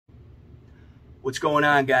What's going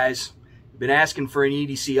on, guys? You've been asking for an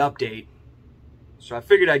EDC update, so I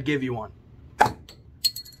figured I'd give you one.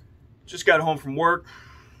 Just got home from work.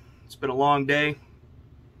 It's been a long day,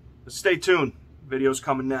 but stay tuned. Video's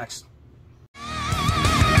coming next.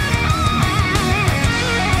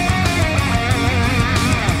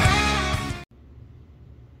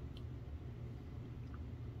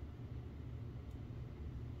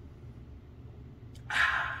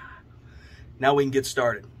 Now we can get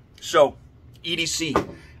started. So,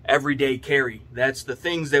 EDC, everyday carry. That's the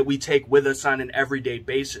things that we take with us on an everyday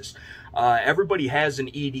basis. Everybody has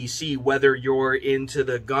an EDC, whether you're into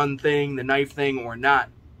the gun thing, the knife thing, or not.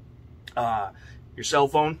 Your cell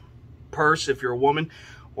phone, purse if you're a woman,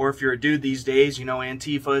 or if you're a dude these days, you know,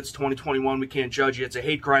 Antifa, it's 2021, we can't judge you, it's a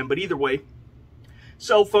hate crime. But either way,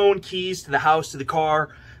 cell phone, keys to the house, to the car,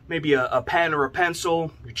 maybe a pen or a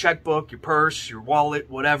pencil, your checkbook, your purse, your wallet,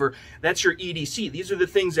 whatever. That's your EDC. These are the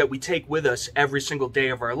things that we take with us every single day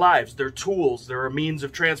of our lives. They're tools, they're a means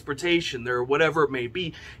of transportation, they're whatever it may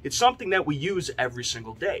be. It's something that we use every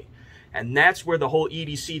single day. And that's where the whole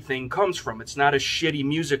EDC thing comes from. It's not a shitty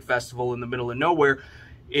music festival in the middle of nowhere.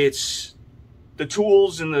 It's the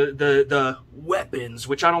tools and the weapons,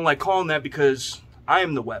 which I don't like calling that because I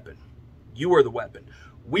am the weapon. You are the weapon.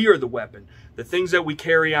 We are the weapon. The things that we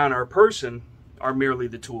carry on our person are merely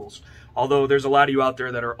the tools. Although there's a lot of you out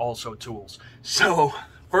there that are also tools. So,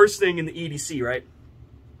 first thing in the EDC, right?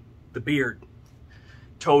 The beard.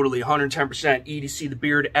 Totally, 110% EDC the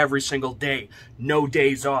beard every single day. No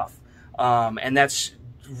days off. And that's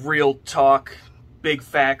real talk, big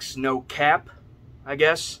facts, no cap, I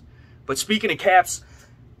guess. But speaking of caps,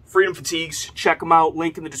 Freedom Fatigues, check them out.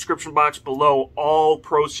 Link in the description box below. All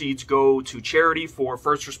proceeds go to charity for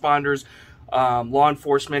first responders, law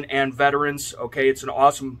enforcement, and veterans. Okay, it's an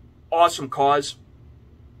awesome, awesome cause.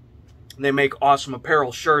 They make awesome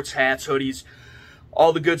apparel, shirts, hats, hoodies,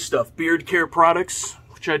 all the good stuff. Beard care products,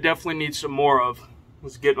 which I definitely need some more of.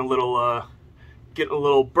 It's getting a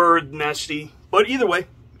little bird nesty. But either way,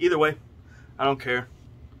 I don't care.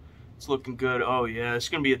 It's looking good. Oh yeah, it's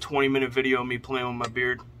gonna be a 20-minute video of me playing with my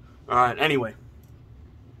beard. All right, anyway.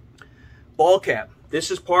 Ball cap. This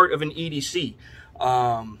is part of an EDC.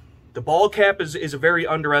 The ball cap is a very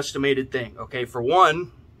underestimated thing. Okay, for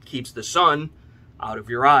one, keeps the sun out of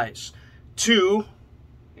your eyes. 2,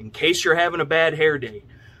 in case you're having a bad hair day.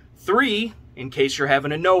 3, in case you're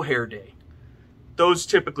having a no hair day. Those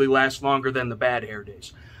typically last longer than the bad hair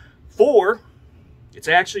days. 4, it's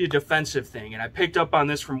actually a defensive thing, and I picked up on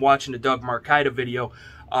this from watching the Doug Marcaida video,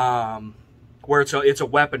 where it's a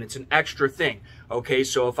weapon, it's an extra thing. Okay,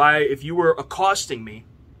 so if you were accosting me,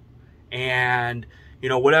 and you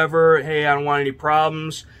know whatever, hey, I don't want any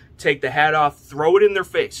problems, take the hat off, throw it in their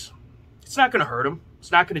face. It's not going to hurt them.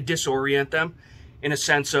 It's not going to disorient them. In a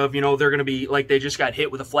sense of, you know, they're going to be like they just got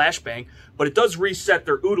hit with a flashbang, but it does reset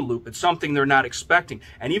their OODA loop. It's something they're not expecting.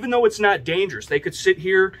 And even though it's not dangerous, they could sit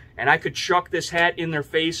here and I could chuck this hat in their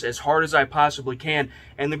face as hard as I possibly can.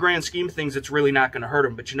 And in the grand scheme of things, it's really not going to hurt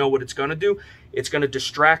them. But you know what it's going to do? It's going to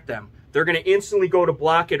distract them. They're going to instantly go to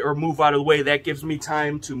block it or move out of the way. That gives me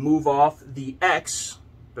time to move off the X.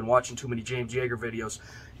 Been watching too many James Yeager videos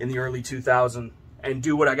in the early 2000s and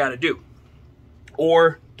do what I got to do.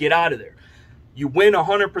 Or get out of there. You win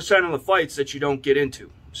 100% of the fights that you don't get into.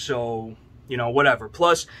 So, you know, whatever.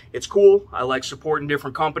 Plus, it's cool. I like supporting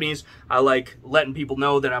different companies. I like letting people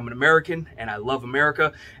know that I'm an American and I love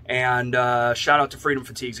America. And shout out to Freedom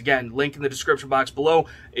Fatigues. Again, link in the description box below.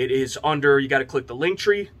 It is under, you got to click the link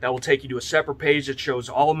tree. That will take you to a separate page that shows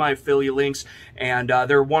all of my affiliate links. And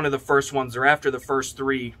they're one of the first ones. They're after the first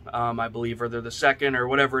 3, I believe, or they're the second or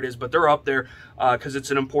whatever it is. But they're up there because it's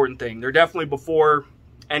an important thing. They're definitely before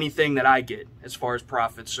anything that I get as far as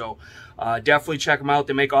profits. So definitely check them out.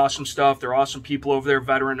 They make awesome stuff. They're awesome people over there,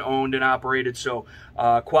 veteran owned and operated. So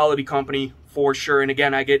quality company for sure. And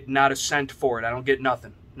again, I get not a cent for it. I don't get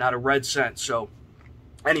nothing, not a red cent. So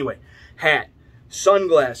anyway, hat,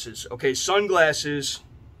 sunglasses. Okay, sunglasses,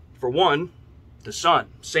 for one, the sun.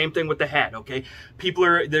 Same thing with the hat. Okay, people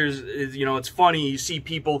are, you know, it's funny. You see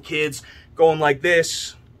people, kids going like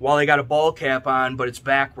this while they got a ball cap on, but it's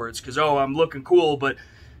backwards because, oh, I'm looking cool, but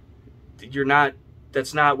you're not,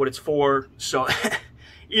 that's not what it's for. So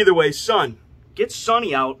either way, sun. Get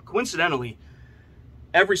sunny out, coincidentally,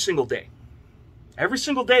 every single day. Every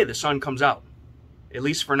single day the sun comes out, at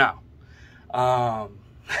least for now.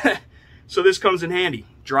 So this comes in handy.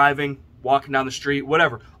 Driving, walking down the street,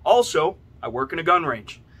 whatever. Also, I work in a gun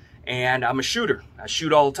range. and I'm a shooter. I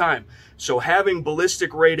shoot all the time. So having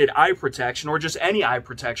ballistic rated eye protection, or just any eye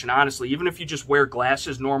protection, honestly, even if you just wear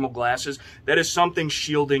glasses, normal glasses, that is something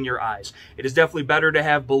shielding your eyes. It is definitely better to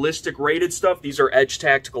have ballistic rated stuff. These are Edge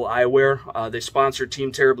Tactical Eyewear. They sponsor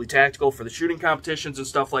Team Terribly Tactical for the shooting competitions and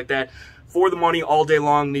stuff like that. For the money, all day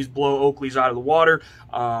long, these blow Oakleys out of the water.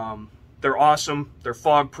 They're awesome. They're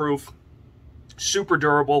fog proof, super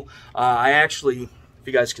durable. I actually, if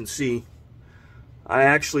you guys can see, I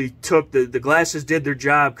actually took, the glasses did their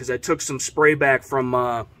job, because I took some spray back from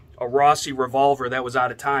a Rossi revolver that was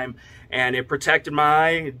out of time, and it protected my eye.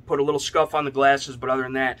 It put a little scuff on the glasses, but other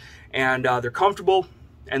than that, and they're comfortable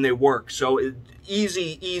and they work. So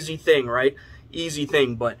easy thing, right? Easy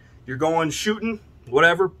thing. But you're going shooting,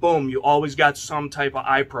 whatever, boom, you always got some type of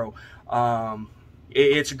eye pro.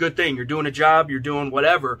 It's a good thing. You're doing a job, you're doing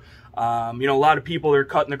whatever. You know, a lot of people are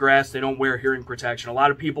cutting the grass, they don't wear hearing protection. A lot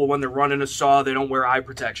of people, when they're running a saw, they don't wear eye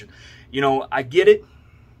protection. You know, I get it.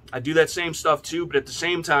 I do that same stuff too, but at the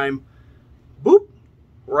same time, boop,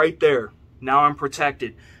 right there. Now I'm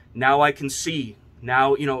protected. Now I can see.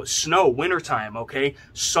 Now, you know, snow, wintertime, okay?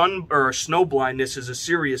 Sun or snow blindness is a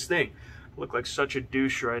serious thing. I look like such a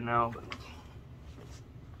douche right now. But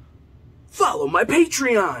follow my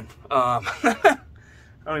Patreon.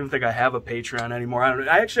 I don't even think I have a Patreon anymore.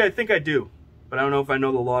 I think I do, but I don't know if I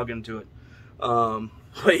know the login to it.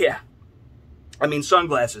 But yeah, I mean,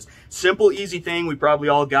 sunglasses, simple, easy thing. We probably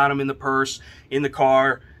all got them in the purse, in the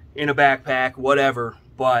car, in a backpack, whatever,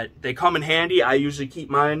 but they come in handy. I usually keep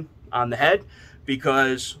mine on the head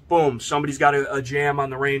because, boom, somebody's got a jam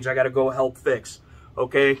on the range. I got to go help fix.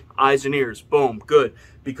 Okay, eyes and ears, boom, good.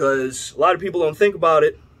 Because a lot of people don't think about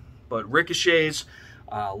it, but ricochets,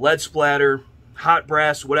 lead splatter, hot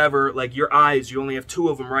brass, whatever, like your eyes, you only have 2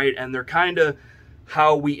 of them, right? And they're kind of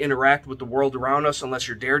how we interact with the world around us, unless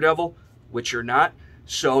you're Daredevil, which you're not.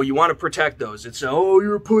 So you want to protect those. It's, oh,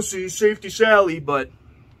 you're a pussy, safety Sally, but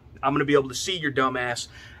I'm going to be able to see your dumb ass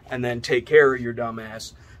and then take care of your dumb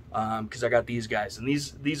ass, because I got these guys. And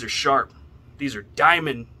these are sharp. These are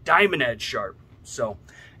diamond edge sharp. So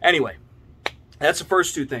anyway, that's the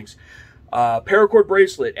first 2 things. Paracord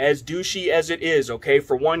bracelet, as douchey as it is, okay?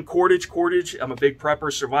 For one, cordage, I'm a big prepper,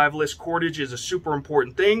 survivalist. Cordage is a super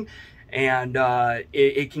important thing, and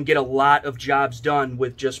it can get a lot of jobs done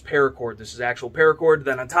with just paracord. This is actual paracord.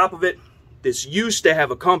 Then on top of it, this used to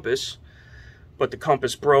have a compass, but the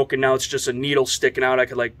compass broke, and now it's just a needle sticking out. I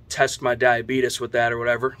could, like, test my diabetes with that or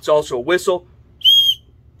whatever. It's also a whistle,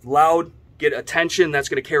 loud, get attention. That's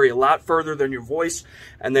going to carry a lot further than your voice.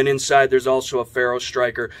 And then inside there's also a ferro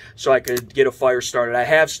striker, so I could get a fire started. I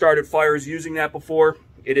have started fires using that before.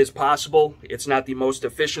 It is possible. It's not the most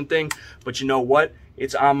efficient thing, but you know what?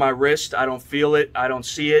 It's on my wrist. I don't feel it. I don't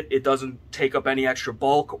see it. It doesn't take up any extra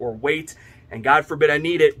bulk or weight, and God forbid I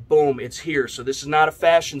need it. Boom, it's here. So this is not a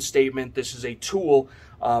fashion statement. This is a tool,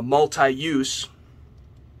 multi-use.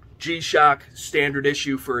 G.Shock, standard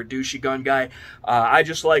issue for a douchey gun guy. I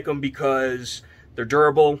just like them because they're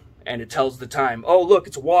durable and it tells the time. Oh, look,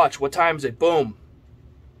 it's a watch. What time is it? Boom.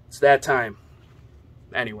 It's that time.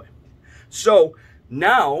 Anyway, so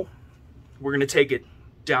now we're going to take it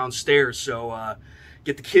downstairs. So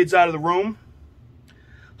get the kids out of the room.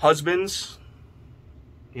 Husbands,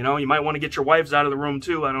 you know, you might want to get your wives out of the room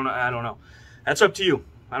too. I don't know. That's up to you.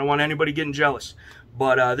 I don't want anybody getting jealous.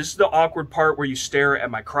 But this is the awkward part where you stare at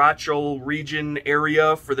my crotchal region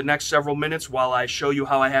area for the next several minutes while I show you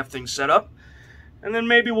how I have things set up. And then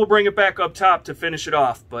maybe we'll bring it back up top to finish it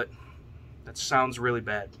off, but that sounds really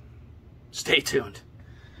bad. Stay tuned.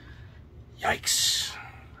 Yikes.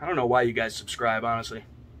 I don't know why you guys subscribe, honestly.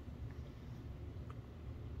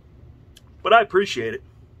 But I appreciate it.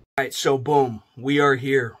 All right, so boom, we are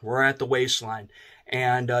here. We're at the waistline.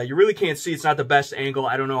 And you really can't see. It's not the best angle.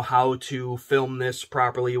 I don't know how to film this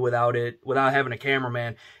properly without having a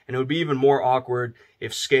cameraman. And it would be even more awkward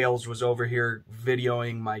if Scales was over here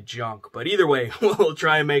videoing my junk. But either way, we'll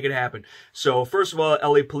try and make it happen. So first of all,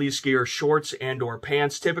 LA police gear, shorts and or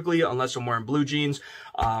pants typically, unless I'm wearing blue jeans.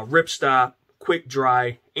 Ripstop, quick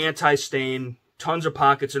dry, anti-stain, tons of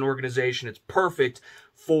pockets and organization. It's perfect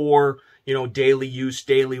for, you know, daily use,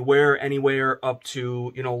 daily wear, anywhere up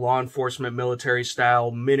to, you know, law enforcement, military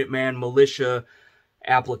style, Minuteman, militia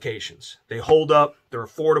applications. They hold up, they're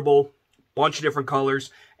affordable, bunch of different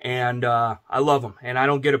colors, and I love them. And I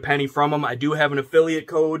don't get a penny from them. I do have an affiliate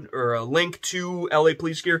code or a link to LA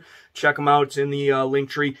Police Gear. Check them out. It's in the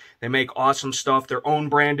link tree. They make awesome stuff, their own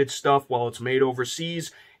branded stuff while it's made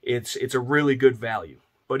overseas. It's a really good value.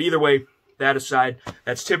 But either way, that aside,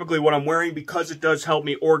 that's typically what I'm wearing because it does help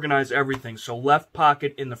me organize everything. So left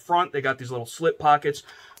pocket in the front, they got these little slip pockets.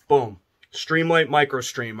 Boom. Streamlight Micro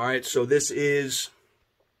Stream. All right, so this is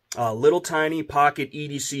a little tiny pocket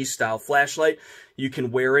EDC style flashlight. You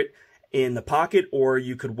can wear it in the pocket, or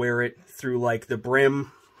you could wear it through like the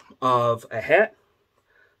brim of a hat.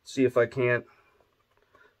 See if I can't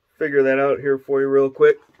figure that out here for you real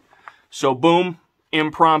quick. So boom,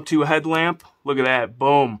 impromptu headlamp. Look at that,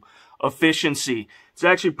 boom. Efficiency. It's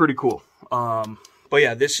actually pretty cool. But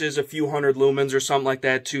yeah, this is a few hundred lumens or something like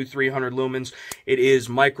that, 200-300 lumens. It is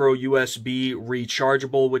micro USB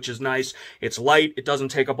rechargeable, which is nice. It's light, it doesn't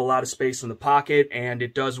take up a lot of space in the pocket, and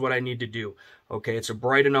it does what I need to do. Okay, it's a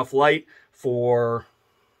bright enough light for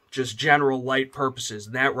just general light purposes.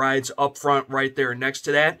 And that rides up front right there next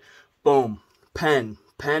to that. Boom. Pen.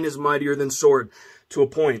 Pen is mightier than sword to a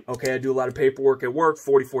point. Okay, I do a lot of paperwork at work,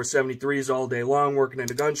 4473s all day long, working in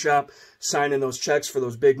a gun shop, signing those checks for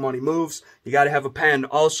those big money moves. You got to have a pen.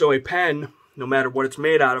 Also, a pen, no matter what it's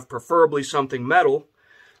made out of, preferably something metal,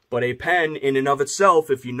 but a pen in and of itself,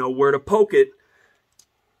 if you know where to poke it,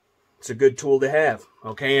 it's a good tool to have.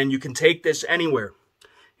 Okay, and you can take this anywhere.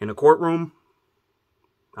 In a courtroom,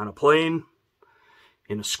 on a plane,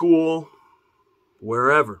 in a school,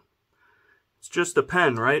 wherever. It's just a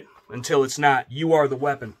pen, right? Until it's not. You are the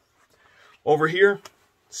weapon. Over here,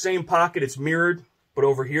 same pocket, it's mirrored, but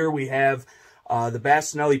over here we have the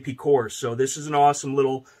Basstinelli Picor. So this is an awesome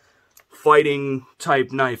little fighting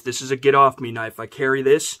type knife. This is a get off me knife. I carry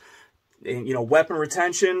this, and you know, weapon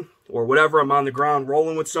retention or whatever. I'm on the ground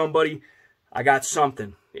rolling with somebody, I got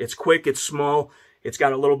something. It's quick, it's small, it's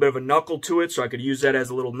got a little bit of a knuckle to it, so I could use that as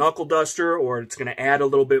a little knuckle duster, or it's going to add a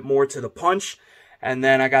little bit more to the punch. And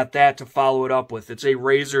then I got that to follow it up with. It's a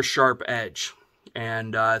razor sharp edge,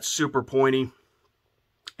 and it's super pointy.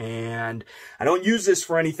 And I don't use this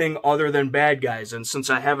for anything other than bad guys. And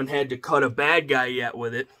since I haven't had to cut a bad guy yet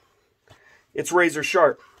with it, it's razor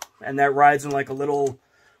sharp. And that rides in like a little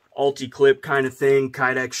ulti-clip kind of thing,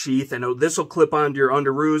 Kydex sheath. And this will clip onto your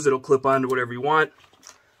underoos. It'll clip onto whatever you want.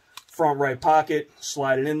 Front right pocket,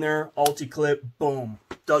 slide it in there, ulti-clip, boom.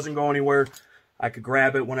 Doesn't go anywhere. I could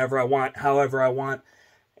grab it whenever I want, however I want,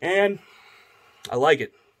 and I like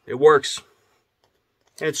it. It works,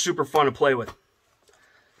 and it's super fun to play with.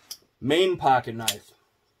 Main pocket knife.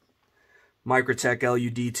 Microtech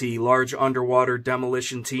LUDT, large underwater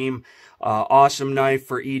demolition team. Awesome knife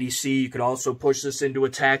for EDC. You could also push this into a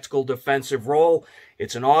tactical defensive role.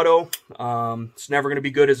 It's an auto. It's never going to be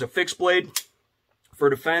good as a fixed blade for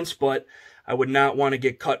defense, but I would not want to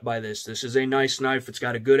get cut by this. This is a nice knife. It's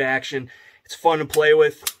got a good action. It's fun to play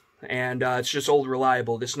with, and it's just old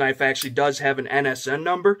reliable. This knife actually does have an NSN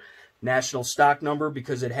number, national stock number,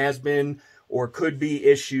 because it has been or could be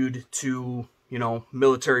issued to, you know,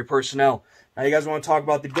 military personnel. Now you guys want to talk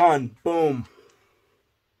about the gun. Boom.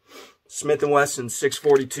 Smith & Wesson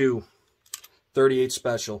 642 38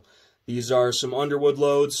 Special. These are some Underwood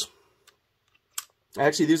loads.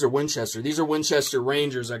 Actually, these are Winchester. These are Winchester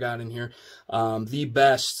Rangers I got in here. The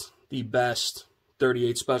best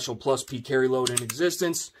 38 Special plus P carry load in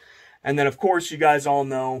existence. And then, of course, you guys all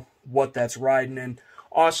know what that's riding in.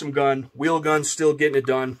 Awesome gun. Wheel gun, still getting it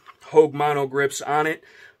done. Hogue mono grips on it.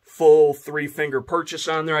 Full 3-finger purchase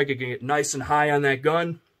on there. I could get nice and high on that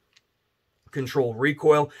gun. Control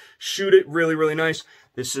recoil. Shoot it really, really nice.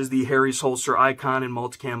 This is the Harry's Holster Icon in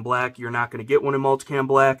multicam black. You're not going to get one in multicam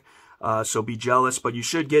black, so be jealous. But you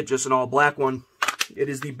should get just an all black one. It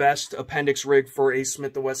is the best appendix rig for a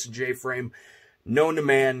Smith & Wesson J-frame known to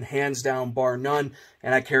man, hands down, bar none.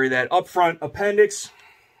 And I carry that up front appendix.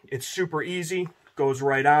 It's super easy, goes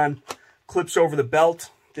right on, clips over the belt.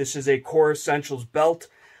 This is a Core Essentials belt.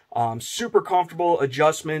 Super comfortable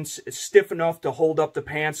adjustments. It's stiff enough to hold up the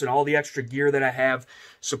pants and all the extra gear that I have.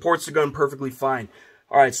 Supports the gun perfectly fine.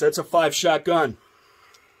 All right, so that's a 5-shot gun.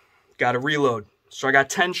 Got to reload. So I got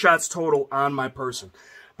 10 shots total on my person.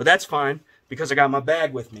 But that's fine because I got my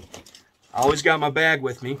bag with me. I always got my bag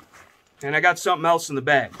with me. And I got something else in the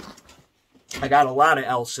bag. I got a lot of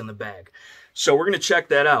else in the bag. So we're going to check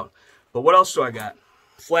that out. But what else do I got?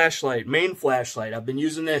 Flashlight, main flashlight. I've been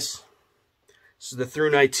using this. This is the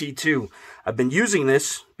ThruNite T2. I've been using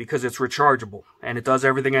this because it's rechargeable. And it does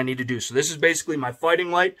everything I need to do. So this is basically my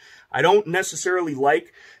fighting light. I don't necessarily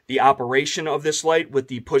like the operation of this light with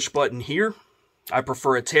the push button here. I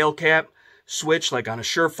prefer a tail cap switch like on a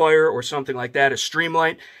Surefire or something like that, a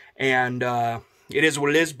Streamlight. And it is what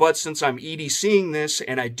it is, but since I'm EDCing this,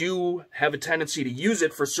 and I do have a tendency to use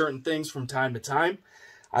it for certain things from time to time,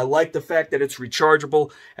 I like the fact that it's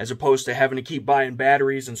rechargeable as opposed to having to keep buying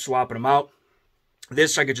batteries and swapping them out.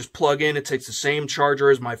 This I could just plug in. It takes the same charger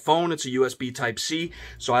as my phone. It's a USB Type-C,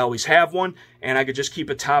 so I always have one, and I could just keep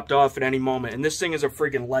it topped off at any moment. And this thing is a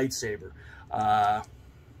freaking lightsaber.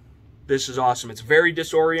 This is awesome. It's very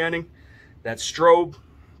disorienting. That strobe,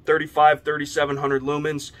 3,700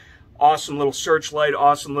 lumens. Awesome little searchlight,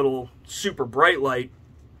 awesome little super bright light.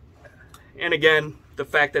 And again, the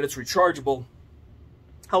fact that it's rechargeable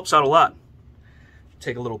helps out a lot.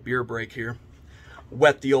 Take a little beer break here.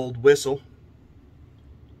 Wet the old whistle.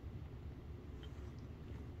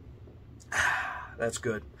 That's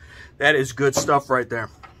good. That is good stuff right there.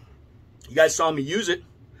 You guys saw me use it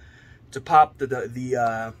to pop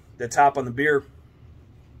the top on the beer.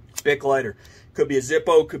 Bic lighter. Could be a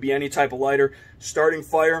Zippo, could be any type of lighter. Starting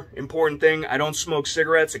fire, important thing. I don't smoke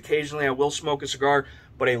cigarettes. Occasionally I will smoke a cigar,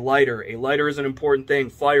 but a lighter. A lighter is an important thing.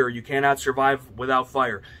 Fire, you cannot survive without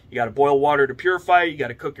fire. You got to boil water to purify it. You got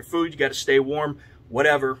to cook your food. You got to stay warm.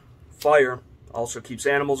 Whatever. Fire also keeps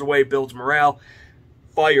animals away, builds morale.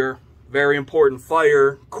 Fire, very important.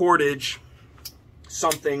 Fire, cordage,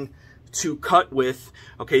 something to cut with.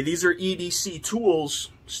 Okay, these are EDC tools,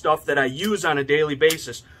 stuff that I use on a daily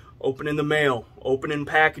basis. Opening the mail, opening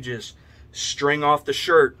packages, string off the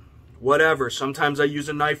shirt, whatever. Sometimes I use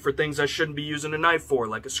a knife for things I shouldn't be using a knife for,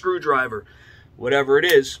 like a screwdriver, whatever it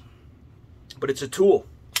is. But it's a tool.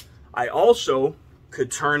 I also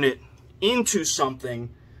could turn it into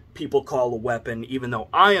something people call a weapon, even though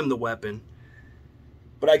I am the weapon.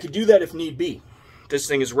 But I could do that if need be. This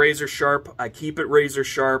thing is razor sharp. I keep it razor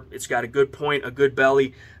sharp. It's got a good point, a good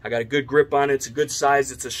belly. I got a good grip on it. It's a good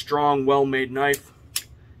size. It's a strong, well-made knife.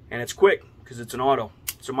 And it's quick because it's an auto.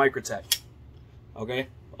 It's a Microtech. Okay?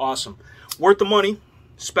 Awesome. Worth the money.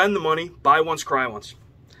 Spend the money. Buy once, cry once.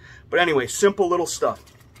 But anyway, simple little stuff.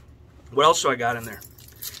 What else do I got in there?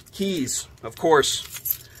 Keys, of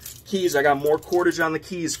course. Keys, I got more cordage on the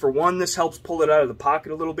keys. For one, this helps pull it out of the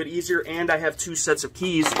pocket a little bit easier, and I have 2 sets of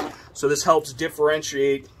keys, so this helps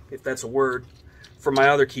differentiate, if that's a word, from my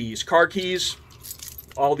other keys. Car keys,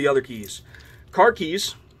 all the other keys. Car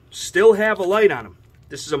keys still have a light on them.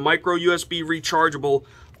 This is a micro USB rechargeable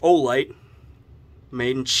O-light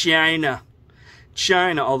made in China.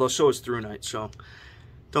 China, although so is ThruNite, so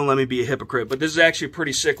don't let me be a hypocrite. But this is actually a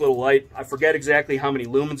pretty sick little light. I forget exactly how many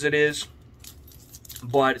lumens it is,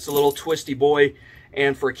 but it's a little twisty boy.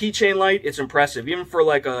 And for a keychain light, it's impressive. Even for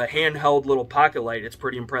like a handheld little pocket light, it's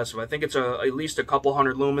pretty impressive. I think it's at least a couple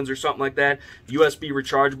hundred lumens or something like that. USB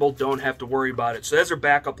rechargeable, don't have to worry about it. So that's our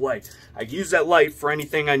backup light. I use that light for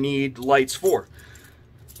anything I need lights for.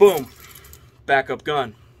 Boom. Backup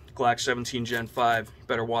gun. Glock 17 Gen 5.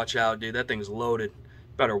 Better watch out, dude. That thing's loaded.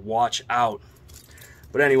 Better watch out.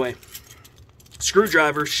 But anyway,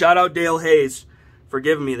 screwdriver. Shout out Dale Hayes for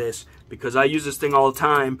giving me this, because I use this thing all the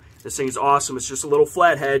time. This thing is awesome. It's just a little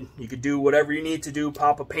flathead. You could do whatever you need to do.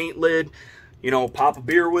 Pop a paint lid, you know, pop a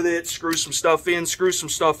beer with it, screw some stuff in, screw some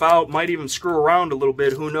stuff out. Might even screw around a little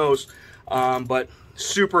bit, who knows. But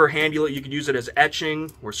super handy. You could use it as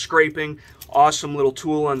etching or scraping. Awesome little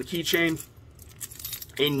tool on the keychain.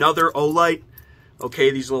 Another O-light.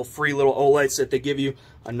 Okay, these little free little O-lights that they give you.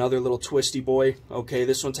 Another little twisty boy. Okay,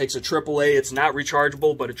 this one takes a AAA. It's not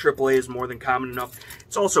rechargeable, but a AAA is more than common enough.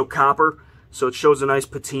 It's also copper, so it shows a nice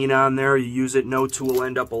patina on there. You use it, no two will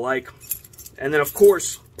end up alike. And then, of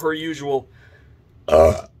course, per usual,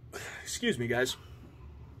 excuse me, guys.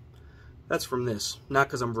 That's from this, not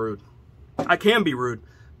because I'm rude. I can be rude,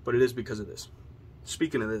 but it is because of this.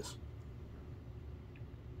 Speaking of this.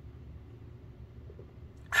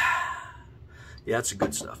 Yeah, that's the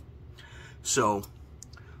good stuff. So,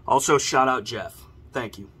 also shout out Jeff.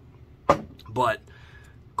 Thank you. But,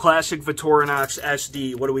 classic Victorinox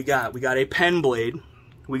SD. What do we got? We got a pen blade.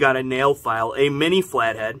 We got a nail file. A mini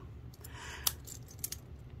flathead.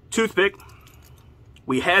 Toothpick.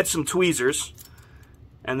 We had some tweezers.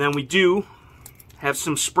 And then we do have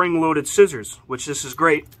some spring-loaded scissors, which this is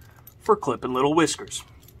great for clipping little whiskers.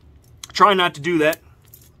 Try not to do that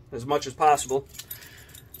as much as possible.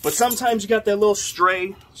 But sometimes you got that little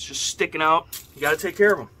stray, it's just sticking out. You got to take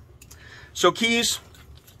care of them. So keys,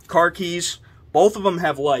 car keys, both of them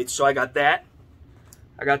have lights. So I got that.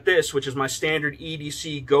 I got this, which is my standard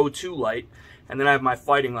EDC go-to light. And then I have my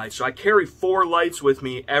fighting light. So I carry 4 lights with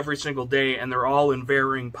me every single day, and they're all in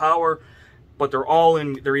varying power. But they're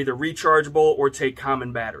either rechargeable or take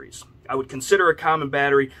common batteries. I would consider a common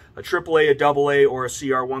battery a AAA, a AA, or a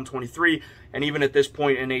CR123, and even at this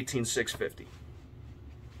point an 18650.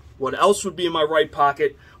 What else would be in my right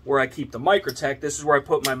pocket where I keep the Microtech? This is where I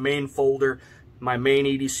put my main folder, my main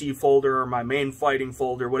EDC folder, or my main fighting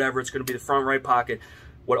folder, whatever. It's going to be the front right pocket.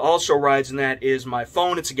 What also rides in that is my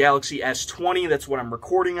phone. It's a Galaxy S20. That's what I'm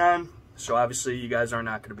recording on. So obviously you guys are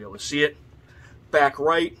not going to be able to see it. Back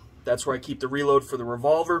right, that's where I keep the reload for the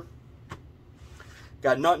revolver.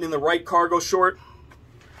 Got nothing in the right cargo short.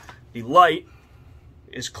 The light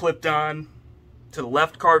is clipped on to the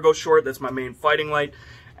left cargo short. That's my main fighting light.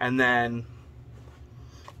 And then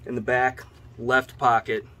in the back left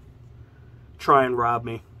pocket, try and rob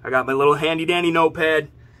me. I got my little handy dandy notepad,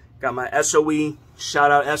 got my SOE,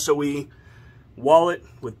 shout out SOE, wallet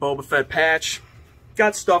with Boba Fett patch.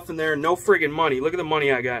 Got stuff in there, no friggin' money. Look at the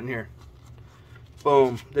money I got in here.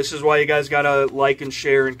 Boom. This is why you guys gotta like and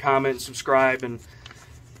share and comment and subscribe and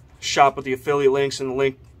shop with the affiliate links in the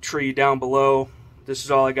link tree down below. This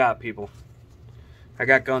is all I got, people. I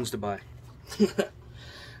got guns to buy.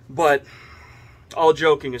 But all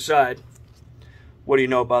joking aside, what do you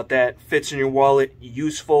know about that? Fits in your wallet,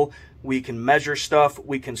 useful. We can measure stuff.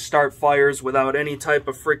 We can start fires without any type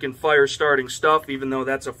of freaking fire starting stuff, even though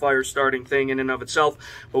that's a fire starting thing in and of itself.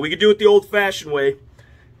 But we can do it the old fashioned way.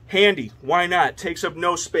 Handy. Why not? Takes up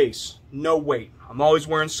no space, no weight. I'm always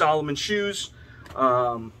wearing Solomon shoes.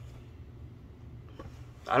 I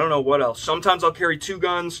don't know what else. Sometimes I'll carry 2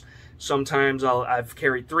 guns. Sometimes I've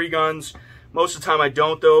carried 3 guns. Most of the time I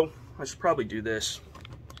don't, though. I should probably do this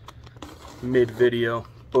mid-video.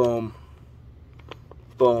 Boom.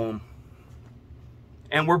 Boom.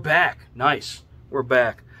 And we're back. Nice. We're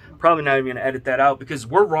back. Probably not even going to edit that out because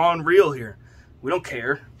we're raw and real here. We don't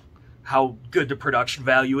care how good the production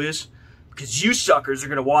value is because you suckers are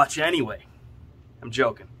going to watch anyway. I'm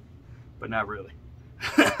joking, but not really.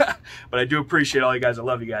 But I do appreciate all you guys. I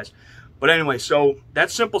love you guys. But anyway, so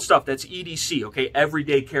that's simple stuff. That's EDC, okay?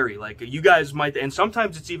 Everyday carry. Like you guys might, and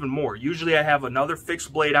sometimes it's even more. Usually I have another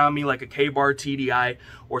fixed blade on me, like a K-Bar TDI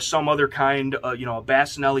or some other kind, you know, a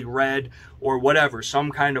Bassinelli Red or whatever,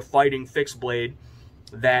 some kind of fighting fixed blade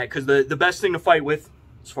that, because the best thing to fight with,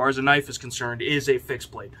 as far as a knife is concerned, is a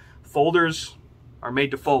fixed blade. Folders are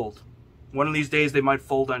made to fold. One of these days they might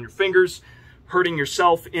fold on your fingers. Hurting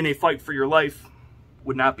yourself in a fight for your life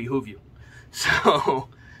would not behoove you. So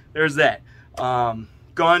there's that.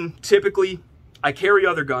 Gun, typically, I carry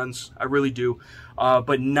other guns. I really do. But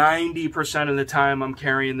 90% of the time, I'm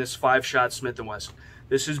carrying this 5-shot Smith & Wesson.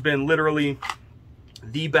 This has been literally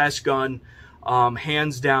the best gun,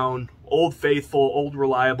 hands down. Old faithful, old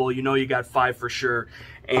reliable. You know you got 5 for sure.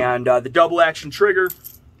 And the double action trigger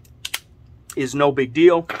is no big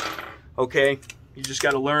deal. Okay? You just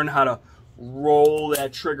got to learn how to roll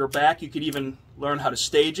that trigger back. You could even learn how to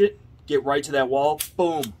stage it. Get right to that wall.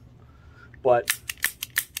 Boom. But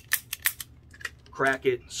crack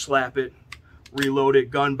it, slap it, reload it,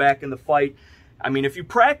 gun back in the fight. I mean, if you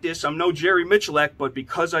practice, I'm no Jerry Michalek, but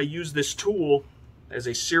because I use this tool as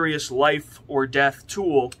a serious life or death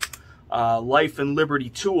tool, life and liberty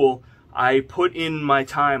tool, I put in my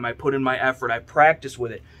time, I put in my effort, I practice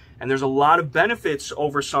with it. And there's a lot of benefits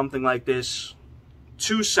over something like this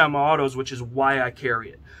to semi-autos, which is why I carry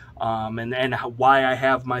it. And why I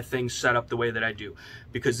have my things set up the way that I do.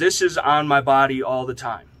 Because this is on my body all the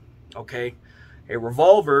time, okay? A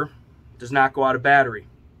revolver does not go out of battery.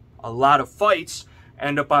 A lot of fights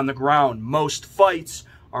end up on the ground. Most fights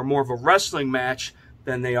are more of a wrestling match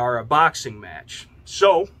than they are a boxing match.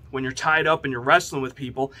 So, when you're tied up and you're wrestling with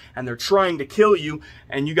people and they're trying to kill you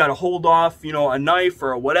and you got to hold off, you know, a knife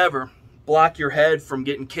or whatever, block your head from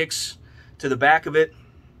getting kicks to the back of it,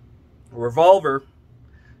 a revolver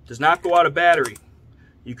does not go out of battery.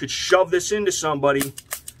 You could shove this into somebody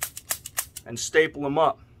and staple them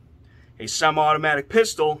up. A semi-automatic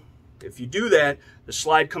pistol, if you do that, the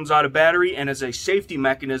slide comes out of battery and as a safety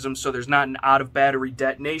mechanism, so there's not an out-of-battery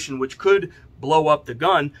detonation, which could blow up the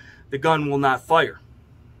gun will not fire.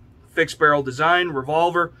 Fixed barrel design,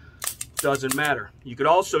 revolver, doesn't matter. You could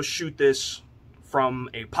also shoot this from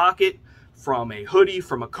a pocket, from a hoodie,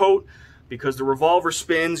 from a coat, because the revolver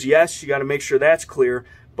spins. Yes, you got to make sure that's clear,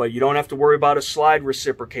 but you don't have to worry about a slide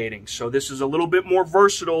reciprocating. So this is a little bit more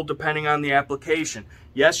versatile depending on the application.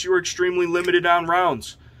 Yes, you're extremely limited on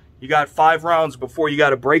rounds. You got 5 rounds before you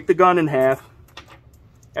got to break the gun in half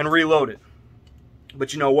and reload it.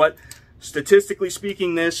 But you know what? Statistically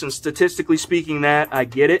speaking this and statistically speaking that, I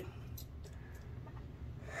get it.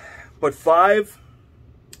 But 5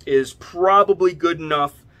 is probably good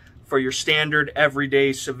enough for your standard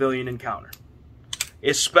everyday civilian encounter.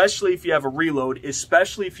 Especially if you have a reload,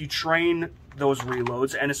 especially if you train those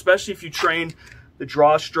reloads, and especially if you train the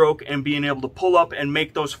draw stroke and being able to pull up and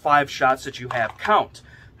make those 5 shots that you have count.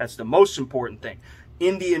 That's the most important thing.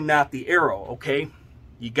 Indian, not the arrow, okay?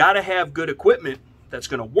 You got to have good equipment that's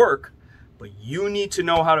going to work, but you need to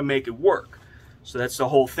know how to make it work. So that's the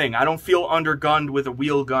whole thing. I don't feel undergunned with a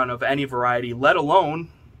wheel gun of any variety, let alone,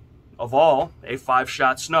 of all, a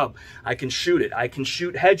 5-shot snub. I can shoot it. I can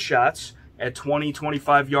shoot headshots at 20,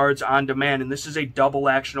 25 yards on demand, and this is a double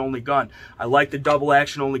action only gun. I like the double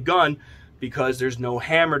action only gun because there's no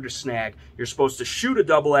hammer to snag. You're supposed to shoot a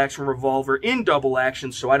double action revolver in double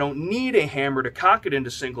action, so I don't need a hammer to cock it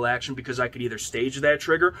into single action because I could either stage that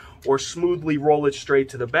trigger or smoothly roll it straight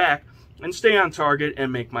to the back and stay on target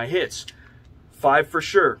and make my hits. 5 for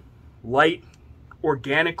sure. Light,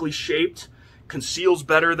 organically shaped, conceals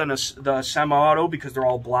better than the semi-auto because they're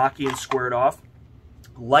all blocky and squared off.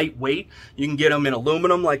 Lightweight, you can get them in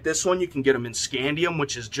aluminum like this one. You can get them in scandium,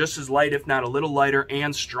 which is just as light, if not a little lighter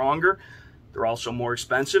and stronger. They're also more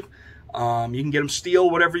expensive. You can get them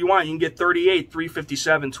steel, whatever you want. You can get 38,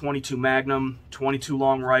 357, 22 Magnum, 22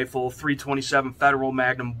 long rifle, 327 Federal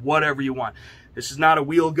Magnum, whatever you want. This is not a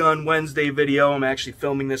Wheel Gun Wednesday video. I'm actually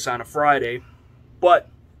filming this on a Friday. But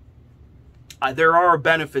there are a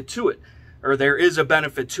benefit to it, or there is a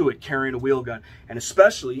benefit to it, carrying a wheel gun. And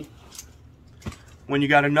especially when you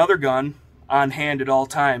got another gun on hand at all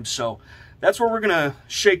times. So that's where we're going to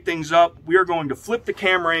shake things up. We are going to flip the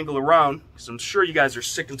camera angle around, because I'm sure you guys are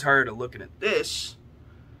sick and tired of looking at this.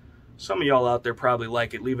 Some of y'all out there probably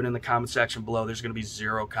like it. Leave it in the comment section below. There's going to be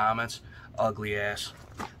 0 comments. Ugly ass.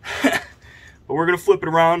 But we're going to flip it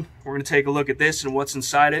around. We're going to take a look at this and what's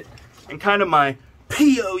inside it. And kind of my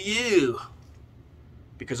POU.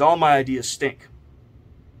 Because all my ideas stink.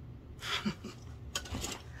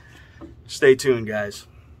 Stay tuned, guys.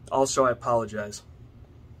 Also, I apologize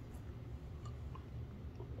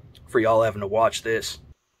for y'all having to watch this.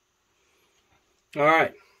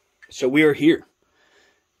 Alright, so we are here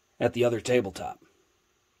at the other tabletop.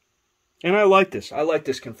 And I like this. I like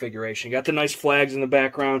this configuration. Got the nice flags in the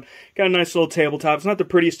background. Got a nice little tabletop. It's not the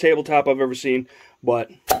prettiest tabletop I've ever seen, but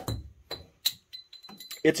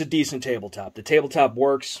it's a decent tabletop. The tabletop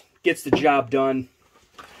works, gets the job done.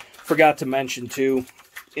 Forgot to mention, too,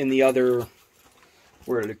 in the other,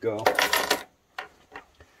 where did it go?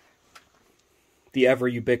 The ever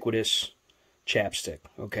ubiquitous chapstick,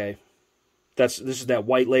 okay? This is that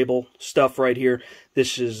white label stuff right here.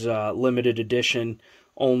 This is limited edition.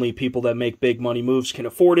 Only people that make big money moves can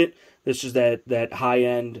afford it. This is that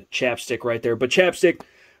high-end chapstick right there. But chapstick,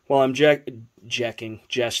 well, I'm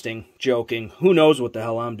jesting, joking. Who knows what the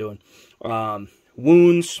hell I'm doing.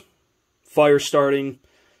 Wounds, fire starting,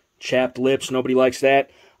 chapped lips. Nobody likes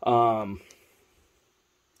that.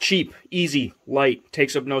 Cheap, easy, light,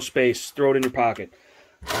 takes up no space. Throw it in your pocket.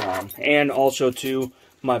 And also, too,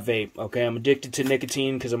 my vape. Okay, I'm addicted to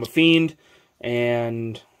nicotine because I'm a fiend.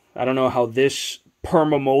 And I don't know how this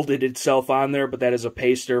perma-molded itself on there, but that is a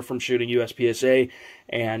paster from shooting U.S.P.S.A.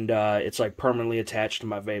 And it's like permanently attached to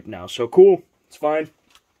my vape now. So cool. It's fine.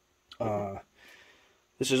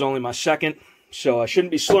 This is only my second, so I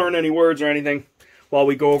shouldn't be slurring any words or anything while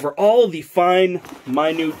we go over all the fine,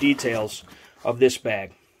 minute details of this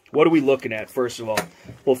bag. What are we looking at, first of all?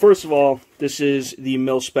 Well, first of all, this is the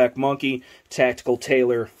Mil-Spec Monkey Tactical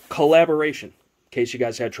Tailor collaboration, in case you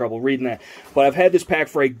guys had trouble reading that. But I've had this pack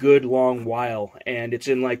for a good long while, and it's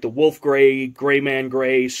in like the Wolf Gray, Gray Man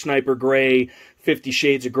Gray, Sniper Gray, 50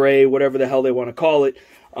 Shades of Gray, whatever the hell they want to call it.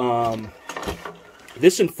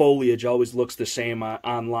 This and foliage always looks the same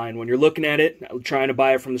online. When you're looking at it, trying to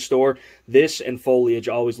buy it from the store, this and foliage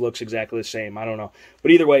always looks exactly the same. I don't know.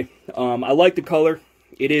 But either way, I like the color.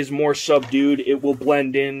 It is more subdued. It will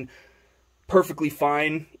blend in perfectly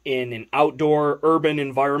fine in an outdoor urban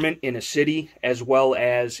environment in a city, as well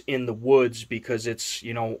as in the woods, because it's,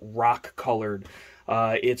 you know, rock colored.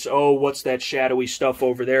 It's, oh, what's that shadowy stuff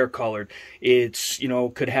over there colored? It's, you know,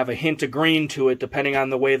 could have a hint of green to it depending on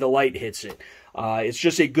the way the light hits it. It's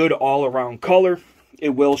just a good all-around color. It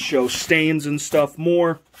will show stains and stuff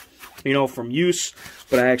more, you know, from use.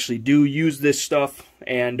 But I actually do use this stuff,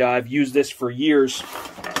 and I've used this for years.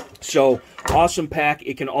 So, awesome pack.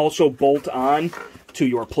 It can also bolt on to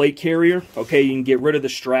your plate carrier. Okay, you can get rid of the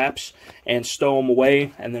straps and stow them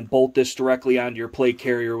away, and then bolt this directly onto your plate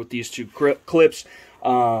carrier with these 2 clips.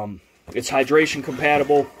 It's hydration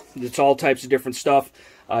compatible. It's all types of different stuff.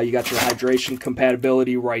 You got your hydration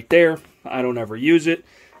compatibility right there. I don't ever use it,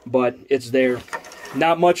 but it's there.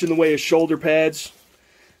 Not much in the way of shoulder pads.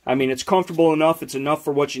 I mean, it's comfortable enough. It's enough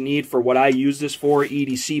for what you need for what I use this for,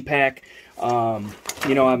 EDC pack.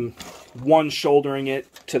 You know, I'm one-shouldering it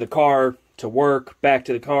to the car, to work, back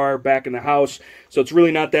to the car, back in the house. So it's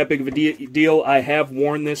really not that big of a deal. I have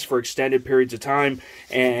worn this for extended periods of time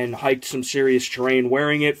and hiked some serious terrain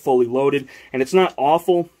wearing it, fully loaded. And it's not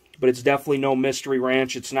awful, but it's definitely no Mystery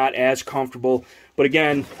Ranch. It's not as comfortable. But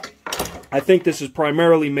again, I think this is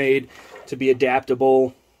primarily made to be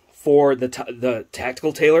adaptable for the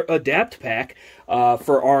Tactical Tailor Adapt Pack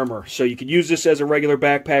for armor. So you could use this as a regular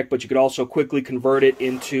backpack, but you could also quickly convert it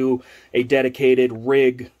into a dedicated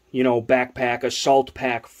rig, you know, backpack, assault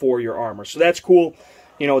pack for your armor. So that's cool.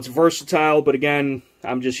 You know, it's versatile, but again,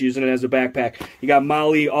 I'm just using it as a backpack. You got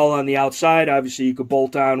Molly all on the outside. Obviously, you could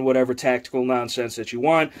bolt on whatever tactical nonsense that you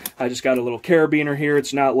want. I just got a little carabiner here.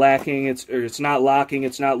 It's not lacking. It's not locking.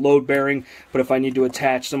 It's not load bearing. But if I need to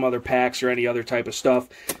attach some other packs or any other type of stuff,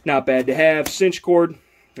 not bad to have. Cinch cord.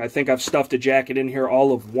 I think I've stuffed a jacket in here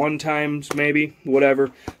all of 1 time, maybe.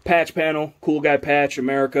 Whatever. Patch panel. Cool guy patch.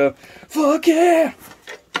 America. Fuck yeah!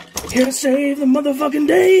 Here to save the motherfucking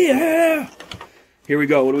day. Yeah! Here we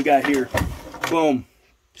go. What do we got here? Boom.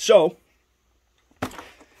 So,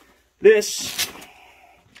 this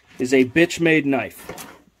is a bitch-made knife.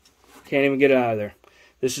 Can't even get it out of there.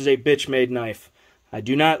 This is a bitch-made knife. I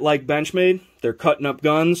do not like bench-made. They're cutting up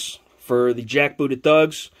guns for the jackbooted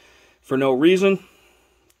thugs for no reason.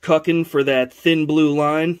 Cucking for that thin blue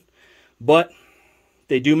line. But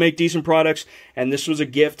they do make decent products, and this was a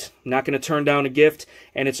gift. I'm not going to turn down a gift,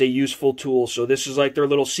 and it's a useful tool. So this is like their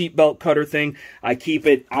little seatbelt cutter thing. I keep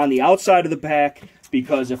it on the outside of the pack,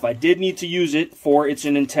 because if I did need to use it for its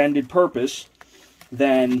intended purpose,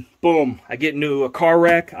 then boom, I get into a car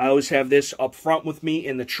wreck. I always have this up front with me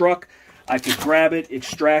in the truck. I could grab it,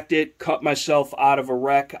 extract it, cut myself out of a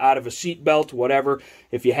wreck, out of a seat belt, whatever.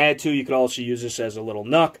 If you had to, you could also use this as a little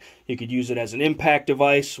knuck. You could use it as an impact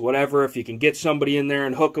device, whatever. If you can get somebody in there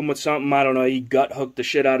and hook them with something, I don't know, you gut hook the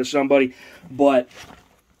shit out of somebody. But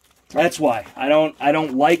that's why. I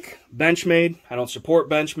don't like Benchmade. I don't support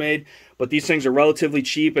Benchmade. But these things are relatively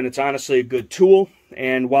cheap, and it's honestly a good tool.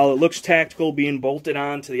 And while it looks tactical, being bolted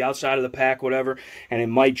on to the outside of the pack, whatever, and it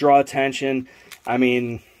might draw attention, I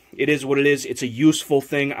mean, it is what it is. It's a useful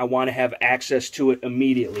thing. I want to have access to it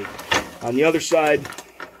immediately. On the other side,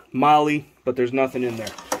 Molly, but there's nothing in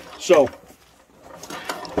there. So,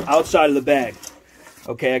 outside of the bag,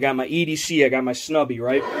 okay, I got my EDC, I got my snubby,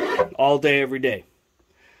 right? All day, every day.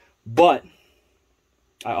 But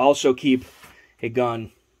I also keep a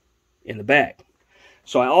gun in the bag.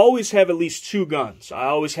 So I always have at least 2 guns. I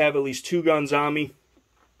always have at least 2 guns on me.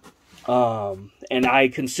 And I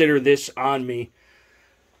consider this on me.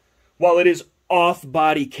 While it is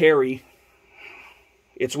off-body carry,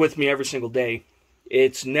 it's with me every single day.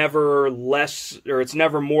 It's never less, or it's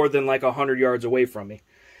never more than like 100 yards away from me.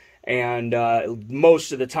 And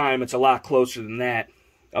most of the time, it's a lot closer than that.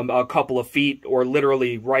 A couple of feet, or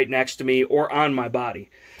literally right next to me, or on my body.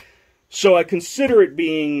 So I consider it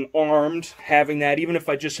being armed, having that, even if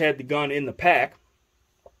I just had the gun in the pack.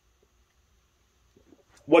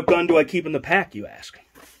 What gun do I keep in the pack, you ask?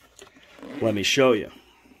 Let me show you.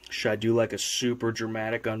 Should I do like a super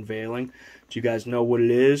dramatic unveiling? Do you guys know what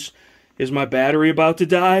it is? Is my battery about to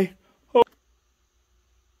die? Oh.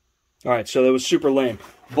 Alright, so that was super lame.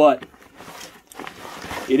 But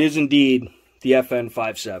it is indeed the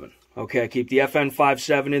FN57. Okay, I keep the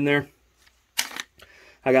FN57 in there.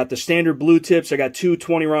 I got the standard blue tips. I got 2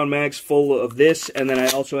 20-round mags full of this, and then I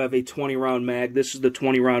also have a 20-round mag. This is the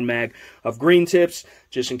 20-round mag of green tips,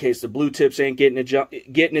 just in case the blue tips ain't getting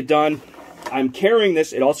it done. I'm carrying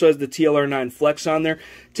this. It also has the TLR9 Flex on there.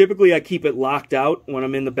 Typically, I keep it locked out when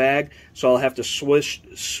I'm in the bag, so I'll have to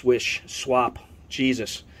swap.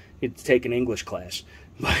 Jesus, need to take an English class.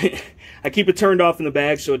 But I keep it turned off in the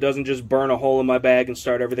bag so it doesn't just burn a hole in my bag and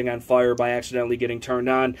start everything on fire by accidentally getting turned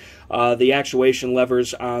on. The actuation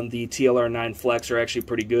levers on the TLR9 Flex are actually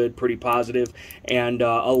pretty good, pretty positive, and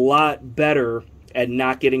a lot better at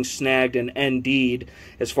not getting snagged and ND'd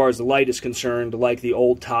as far as the light is concerned, like the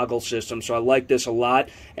old toggle system. So I like this a lot,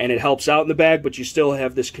 and it helps out in the bag, but you still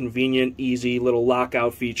have this convenient, easy little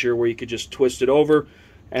lockout feature where you could just twist it over,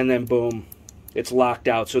 and then boom, it's locked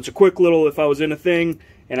out. So it's a quick little, if I was in a thing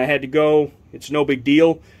and I had to go, it's no big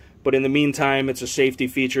deal. But in the meantime, it's a safety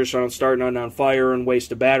feature, so I don't start on fire and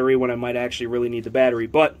waste a battery when I might actually really need the battery.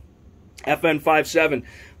 But FN57,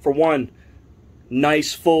 for one,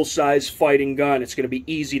 nice full-size fighting gun. It's going to be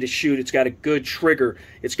easy to shoot. It's got a good trigger.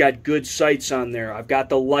 It's got good sights on there. I've got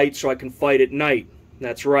the light so I can fight at night.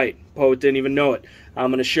 That's right. Poet didn't even know it.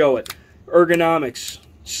 I'm going to show it. Ergonomics,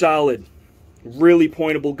 solid. Really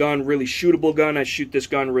pointable gun, really shootable gun. I shoot this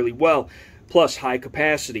gun really well. Plus high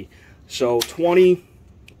capacity. So 20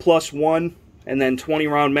 plus 1 and then 20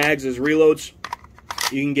 round mags as reloads.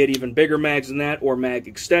 You can get even bigger mags than that or mag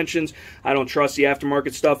extensions. I don't trust the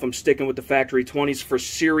aftermarket stuff. I'm sticking with the factory 20s for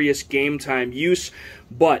serious game time use.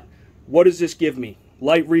 But what does this give me?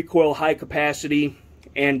 Light recoil, high capacity,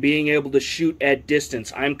 and being able to shoot at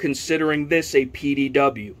distance. I'm considering this a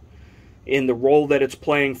PDW in the role that it's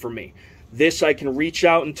playing for me. This, I can reach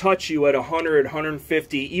out and touch you at 100,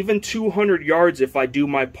 150, even 200 yards if I do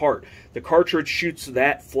my part. The cartridge shoots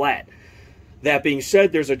that flat. That being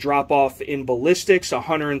said, there's a drop-off in ballistics,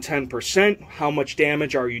 110%. How much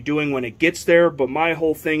damage are you doing when it gets there? But my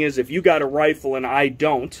whole thing is, if you got a rifle and I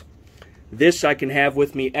don't, this I can have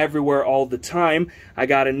with me everywhere all the time. I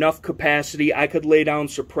got enough capacity. I could lay down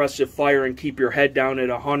suppressive fire and keep your head down at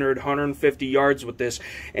 100, 150 yards with this.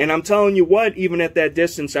 And I'm telling you what, even at that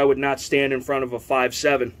distance, I would not stand in front of a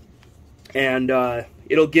 5.7. And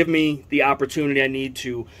it'll give me the opportunity I need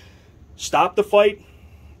to stop the fight,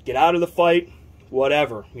 get out of the fight,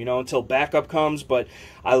 whatever, you know, until backup comes. But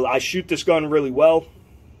I shoot this gun really well.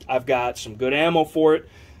 I've got some good ammo for it.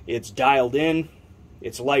 It's dialed in.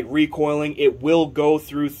 It's light recoiling. It will go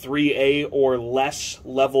through 3A or less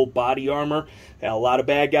level body armor. Now, a lot of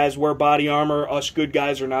bad guys wear body armor. Us good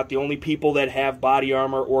guys are not the only people that have body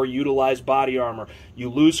armor or utilize body armor. You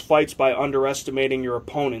lose fights by underestimating your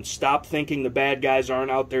opponent. Stop thinking the bad guys aren't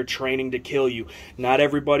out there training to kill you. Not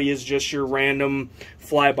everybody is just your random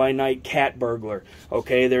fly-by-night cat burglar.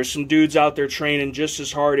 Okay, there's some dudes out there training just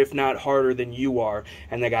as hard, if not harder, than you are.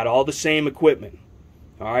 And they got all the same equipment.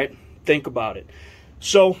 All right? Think about it.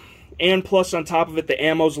 So, and plus on top of it, the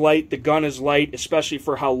ammo's light, the gun is light, especially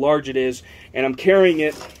for how large it is, and I'm carrying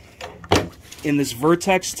it in this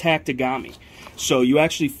Vertex Tactigami. So you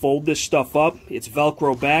actually fold this stuff up, it's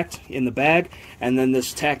Velcro backed in the bag, and then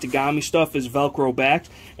this Tactigami stuff is Velcro backed,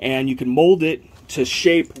 and you can mold it to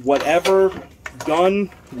shape whatever gun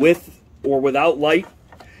with or without light,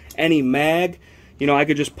 any mag. You know, I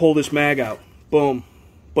could just pull this mag out, boom,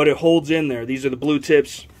 but it holds in there. These are the blue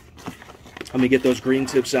tips. Let me get those green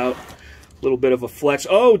tips out. A little bit of a flex.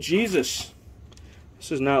 Oh, Jesus.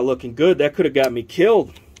 This is not looking good. That could have got me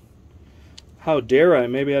killed. How dare I?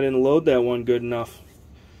 Maybe I didn't load that one good enough.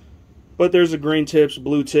 But there's the green tips,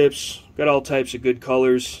 blue tips. Got all types of good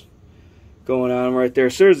colors going on right there.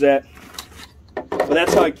 So there's that. But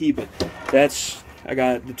that's how I keep it. I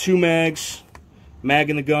got the 2 mags, mag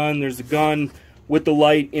in the gun. There's the gun with the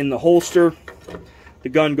light in the holster. The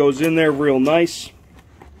gun goes in there real nice.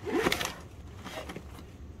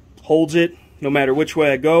 Holds it no matter which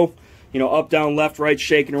way I go, you know, up, down, left, right,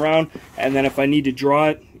 shaking around, and then if I need to draw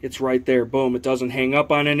it, it's right there. Boom. It doesn't hang up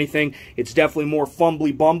on anything. It's definitely more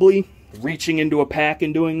fumbly bumbly reaching into a pack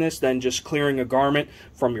and doing this than just clearing a garment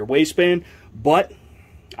from your waistband, but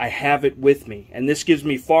I have it with me, and this gives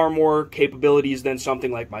me far more capabilities than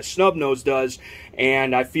something like my snub nose does,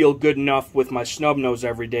 and I feel good enough with my snub nose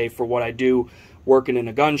every day for what I do working in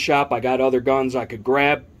a gun shop. I got other guns I could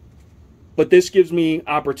grab. But this gives me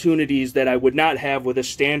opportunities that I would not have with a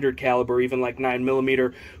standard caliber, even like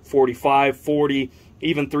 9mm, 45, 40,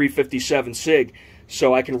 even 357 SIG.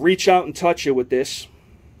 So I can reach out and touch it with this,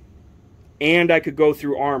 and I could go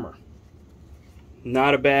through armor.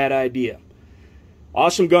 Not a bad idea.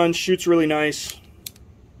 Awesome gun, shoots really nice.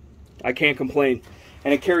 I can't complain.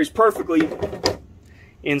 And it carries perfectly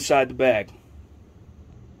inside the bag.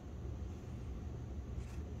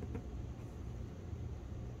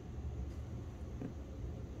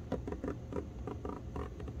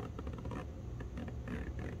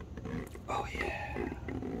 Oh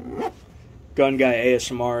yeah. Gun Guy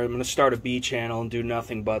ASMR. I'm going to start a B channel and do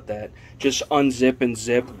nothing but that. Just unzip and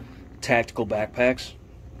zip tactical backpacks.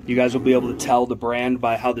 You guys will be able to tell the brand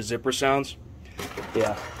by how the zipper sounds.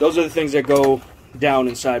 Yeah, those are the things that go down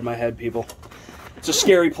inside my head, people. It's a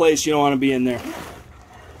scary place. You don't want to be in there.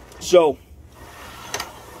 So,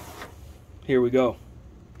 here we go.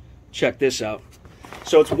 Check this out.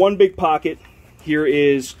 So it's one big pocket. Here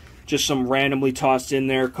is just some randomly tossed in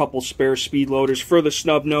there, a couple spare speed loaders for the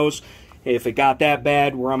snub nose. If it got that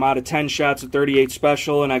bad where I'm out of 10 shots at 38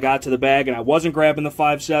 special and I got to the bag and I wasn't grabbing the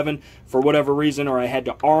 5.7 for whatever reason, or I had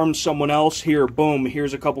to arm someone else, here, boom,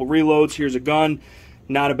 here's a couple reloads, here's a gun.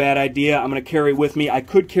 Not a bad idea. I'm going to carry it with me. I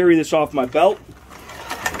could carry this off my belt.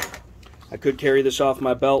 I could carry this off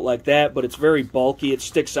my belt like that, but it's very bulky. It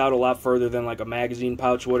sticks out a lot further than like a magazine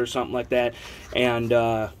pouch would or something like that. And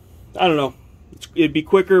I don't know. It'd be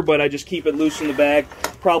quicker, but I just keep it loose in the bag.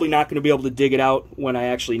 Probably not going to be able to dig it out when I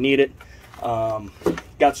actually need it.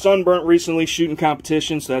 Got sunburnt recently shooting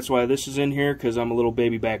competition, so that's why this is in here, because I'm a little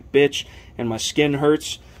baby back bitch and my skin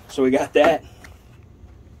hurts. So we got that.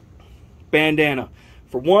 Bandana.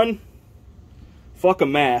 For one, fuck a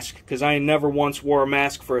mask, because I never once wore a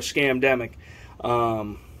mask for a scamdemic.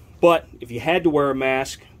 But if you had to wear a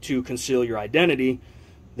mask to conceal your identity,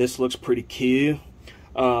 this looks pretty cool.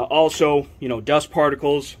 Also, you know, dust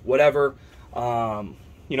particles, whatever,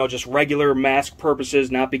 you know, just regular mask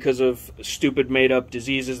purposes, not because of stupid made-up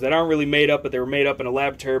diseases that aren't really made up, but they were made up in a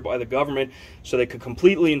laboratory by the government so they could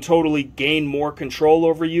completely and totally gain more control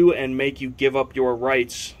over you and make you give up your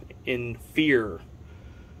rights in fear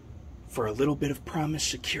for a little bit of promised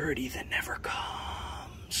security that never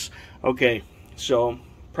comes. Okay, so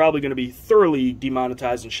probably going to be thoroughly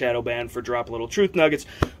demonetized and shadow banned for drop little truth nuggets,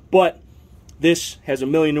 but this has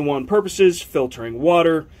 1,000,001 purposes: filtering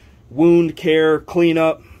water, wound care,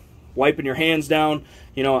 cleanup, wiping your hands down.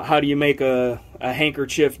 You know, how do you make a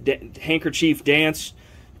handkerchief dance?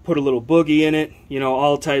 Put a little boogie in it. You know,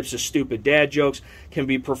 all types of stupid dad jokes can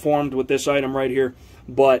be performed with this item right here.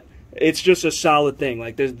 But it's just a solid thing.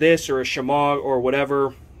 Like this or a shamag or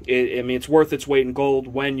whatever. I mean, it's worth its weight in gold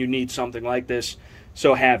when you need something like this.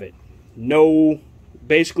 So have it. No,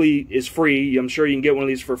 basically is free. I'm sure you can get one of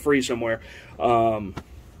these for free somewhere.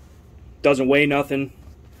 Doesn't weigh nothing.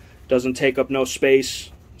 Doesn't take up no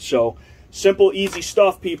space. So simple, easy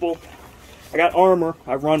stuff, people. I got armor.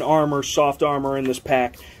 I run armor, soft armor in this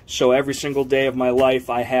pack. So every single day of my life,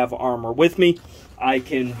 I have armor with me. I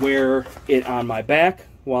can wear it on my back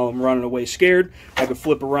while I'm running away scared. I could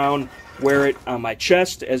flip around, wear it on my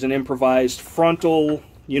chest as an improvised frontal,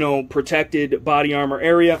 you know, protected body armor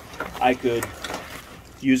area. I could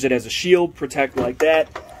use it as a shield, protect like that.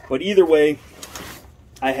 But either way,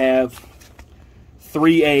 I have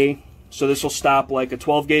 3A. So this will stop like a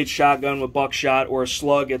 12-gauge shotgun with buckshot or a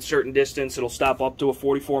slug at certain distance. It'll stop up to a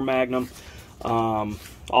 44 Magnum.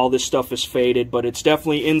 All this stuff is faded, but it's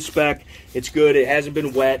definitely in spec. It's good. It hasn't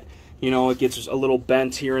been wet. You know, it gets a little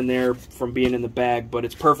bent here and there from being in the bag, but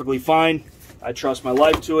it's perfectly fine. I trust my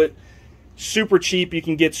life to it. Super cheap. You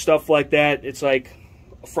can get stuff like that. It's like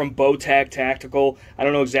from G.O.A Tactical. I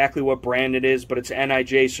don't know exactly what brand it is, but it's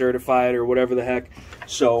NIJ certified or whatever the heck.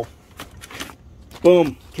 So, boom.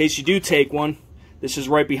 In case you do take one, this is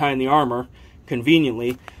right behind the armor,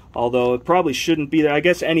 conveniently. Although it probably shouldn't be there. I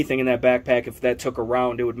guess anything in that backpack, if that took a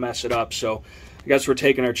round, it would mess it up. So I guess we're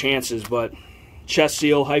taking our chances. But chest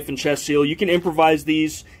seal, hyphen chest seal. You can improvise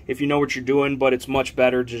these if you know what you're doing, but it's much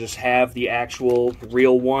better to just have the actual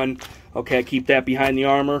real one. Okay, keep that behind the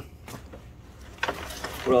armor.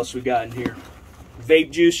 What else we got in here?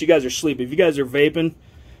 Vape juice. You guys are sleeping. If you guys are vaping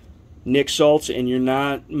Nick salts and you're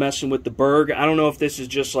not messing with the Berg, I don't know if this is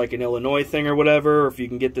just like an Illinois thing or whatever, or if you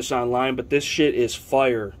can get this online, but this shit is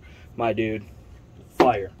fire, my dude.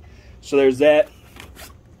 Fire. So there's that.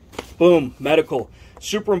 Boom. Medical.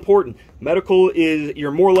 Super important. Medical is,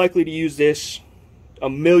 you're more likely to use this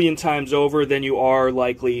 1,000,000 times over than you are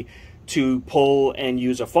likely to pull and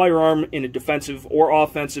use a firearm in a defensive or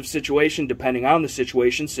offensive situation, depending on the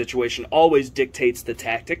situation. Situation always dictates the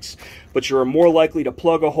tactics, but you're more likely to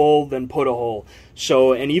plug a hole than put a hole.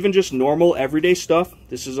 So, and even just normal everyday stuff,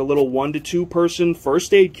 this is a little 1 to 2 person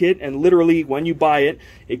first aid kit, and literally when you buy it,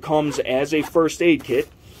 it comes as a first aid kit.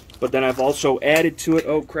 But then I've also added to it,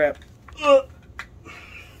 oh crap,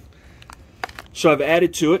 so I've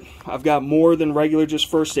added to it. I've got more than regular just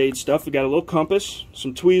first aid stuff. We got a little compass,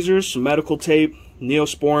 some tweezers, some medical tape,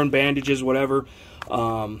 Neosporin, bandages, whatever.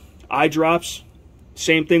 Eye drops.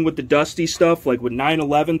 Same thing with the dusty stuff, like with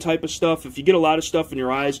 9/11 type of stuff. If you get a lot of stuff in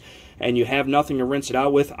your eyes and you have nothing to rinse it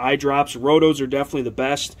out with, eye drops. Rotos are definitely the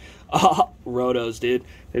best. Rotos, dude.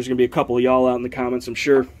 There's going to be a couple of y'all out in the comments, I'm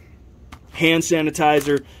sure. Hand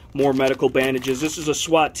sanitizer, more medical bandages. This is a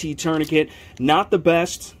SWAT T tourniquet. Not the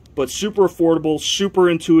best, but super affordable, super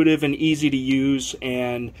intuitive, and easy to use,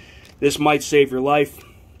 and this might save your life.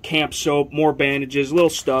 Camp soap, more bandages, little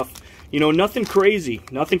stuff. You know, nothing crazy.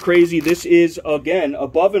 Nothing crazy. This is, again,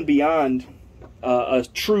 above and beyond a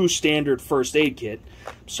true standard first aid kit.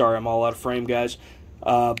 Sorry, I'm all out of frame, guys.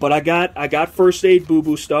 But I got first aid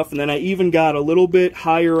boo-boo stuff, and then I even got a little bit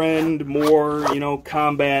higher end, more, you know,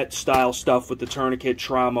 combat style stuff with the tourniquet,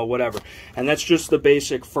 trauma, whatever. And that's just the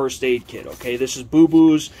basic first aid kit, okay? This is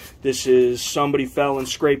boo-boos. This is somebody fell and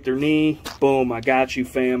scraped their knee. Boom, I got you,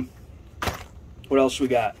 fam. What else we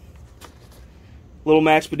got? Little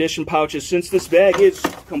Maxpedition pouches. Since this bag is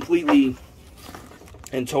completely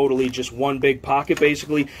and totally just one big pocket,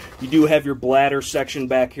 basically, you do have your bladder section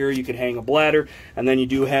back here. You could hang a bladder, and then you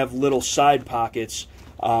do have little side pockets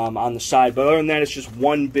on the side. But other than that, it's just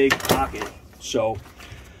one big pocket. So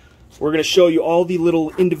we're going to show you all the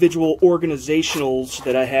little individual organizationals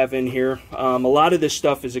that I have in here. A lot of this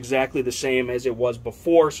stuff is exactly the same as it was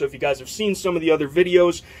before. So if you guys have seen some of the other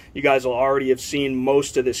videos, you guys will already have seen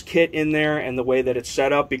most of this kit in there and the way that it's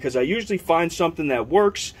set up, because I usually find something that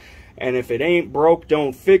works, and if it ain't broke,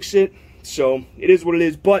 don't fix it. So it is what it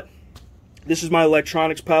is. But this is my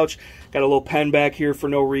electronics pouch. Got a little pen back here for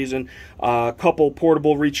no reason. A couple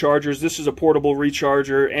portable rechargers. This is a portable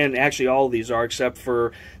recharger, and actually all of these are, except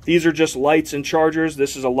for these are just lights and chargers.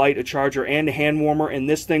 This is a light, a charger, and a hand warmer, and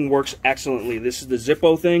this thing works excellently. This is the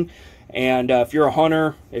Zippo thing, and if you're a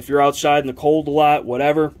hunter, if you're outside in the cold a lot,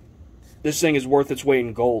 whatever, this thing is worth its weight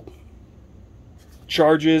in gold.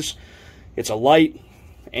 charges, it's a light,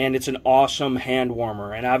 and it's an awesome hand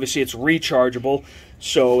warmer. And obviously it's rechargeable,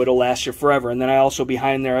 so it'll last you forever. And then I also,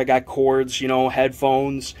 behind there, I got cords, you know,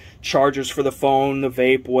 headphones, chargers for the phone, the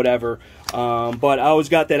vape, whatever. But I always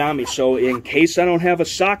got that on me, so in case I don't have a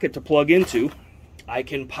socket to plug into, I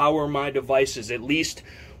can power my devices at least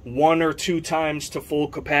 1 or 2 times to full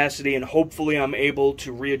capacity, and hopefully I'm able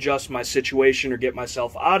to readjust my situation or get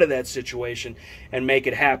myself out of that situation and make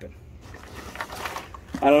it happen.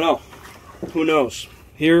 I don't know. Who knows?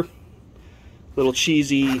 Here, little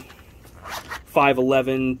cheesy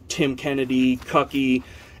 511 Tim Kennedy Cucky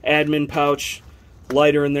admin pouch,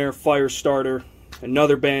 lighter in there, fire starter,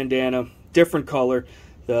 another bandana, different color,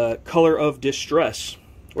 the color of distress,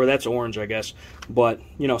 or that's orange, I guess, but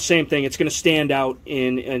you know, same thing. It's going to stand out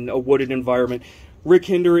in a wooded environment. Rick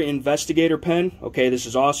Hinder Investigator pen. Okay, this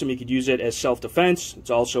is awesome. You could use it as self-defense.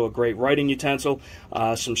 It's also a great writing utensil.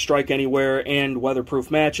 Some strike anywhere and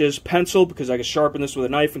weatherproof matches. Pencil, because I can sharpen this with a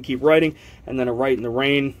knife and keep writing. And then a write in the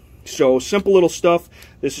rain. So simple little stuff.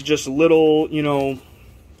 This is just a little, you know,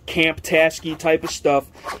 camp tasky type of stuff.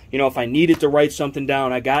 You know, if I needed to write something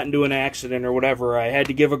down, I got into an accident or whatever, I had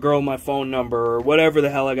to give a girl my phone number or whatever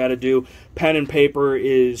the hell I got to do, pen and paper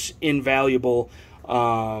is invaluable.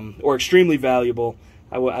 Or extremely valuable.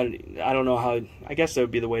 I don't know how, I guess that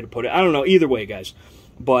would be the way to put it. I don't know, either way, guys.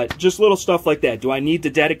 But just little stuff like that. Do I need to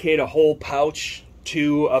dedicate a whole pouch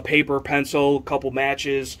to a paper, pencil, a couple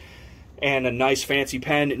matches, and a nice fancy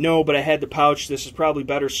pen? No, but I had the pouch. This is probably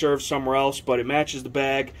better served somewhere else, but it matches the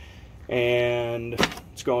bag, and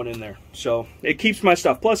it's going in there. So it keeps my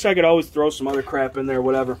stuff. Plus, I could always throw some other crap in there,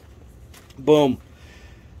 whatever. Boom.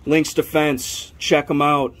 Lynx Defense. Check them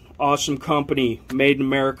out. Awesome company, made in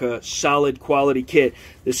America, solid quality kit.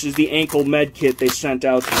 This is the ankle med kit they sent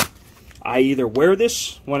out to me. I either wear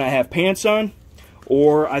this when I have pants on,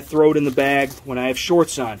 or I throw it in the bag when I have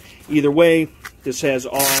shorts on. Either way, this has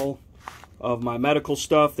all of my medical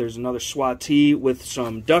stuff. There's another SWAT tee with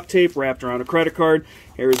some duct tape wrapped around a credit card.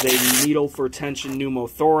 Here's a needle for tension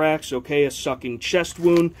pneumothorax, okay, a sucking chest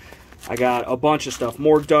wound. I got a bunch of stuff,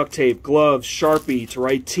 more duct tape, gloves, Sharpie to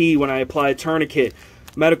write T when I apply a tourniquet.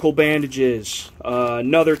 Medical bandages,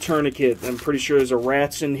 another tourniquet. I'm pretty sure there's a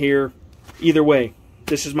rats in here. Either way,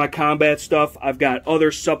 this is my combat stuff. I've got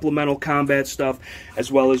other supplemental combat stuff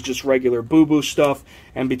as well as just regular boo-boo stuff.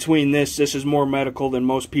 And between this is more medical than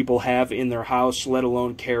most people have in their house, let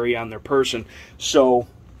alone carry on their person. So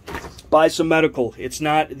buy some medical. It's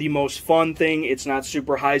not the most fun thing. It's not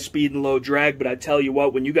super high speed and low drag, but I tell you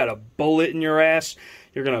what, when you got a bullet in your ass,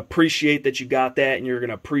 you're going to appreciate that you got that, and you're going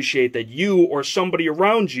to appreciate that you or somebody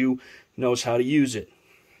around you knows how to use it.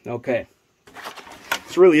 Okay.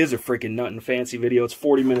 This really is a freaking nut and fancy video. It's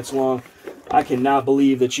 40 minutes long. I cannot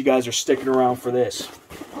believe that you guys are sticking around for this.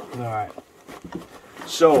 Alright.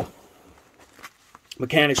 So,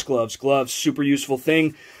 mechanics gloves. Gloves, super useful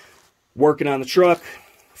thing. Working on the truck,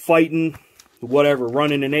 fighting, whatever,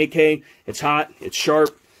 running an AK. It's hot, it's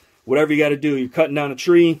sharp. Whatever you got to do, you're cutting down a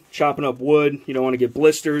tree, chopping up wood, you don't want to get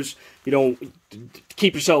blisters, you don't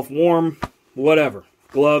keep yourself warm, whatever.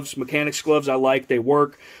 Gloves, mechanics gloves, I like. They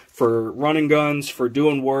work for running guns, for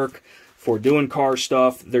doing work, for doing car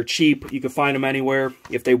stuff. They're cheap. You can find them anywhere.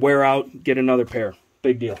 If they wear out, get another pair.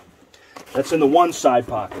 Big deal. That's in the one side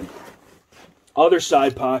pocket. Other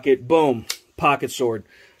side pocket, boom, pocket sword.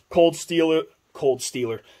 Cold Steel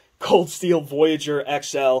Voyager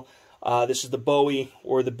XL. This is the Bowie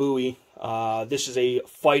or the Bowie. This is a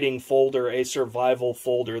fighting folder, a survival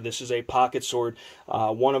folder. This is a pocket sword.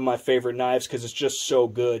 One of my favorite knives because it's just so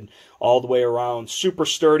good all the way around. Super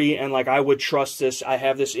sturdy, and like I would trust this. I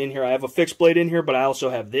have this in here. I have a fixed blade in here, but I also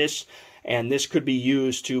have this. And this could be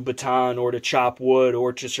used to baton or to chop wood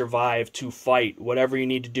or to survive, to fight, whatever you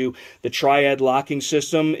need to do. The triad locking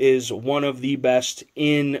system is one of the best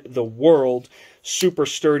in the world. Super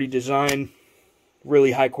sturdy design.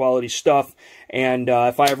 Really high quality stuff. And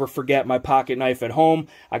if I ever forget my pocket knife at home,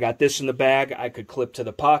 I got this in the bag. I could clip to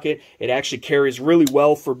the pocket. It actually carries really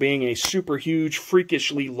well for being a super huge,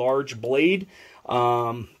 freakishly large blade.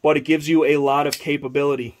 But it gives you a lot of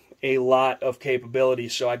capability.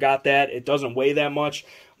 So I got that. It doesn't weigh that much,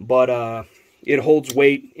 but it holds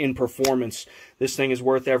weight in performance. This thing is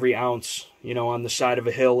worth every ounce, you know, on the side of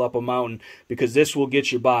a hill, up a mountain, because this will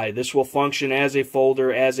get you by. This will function as a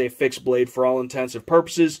folder, as a fixed blade for all intensive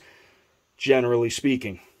purposes, generally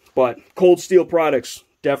speaking. But Cold Steel products,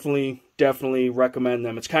 definitely recommend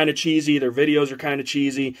them. It's kind of cheesy. Their videos are kind of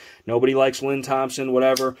cheesy. Nobody likes Lynn Thompson,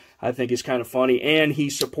 whatever. I think he's kind of funny. And he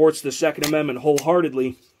supports the Second Amendment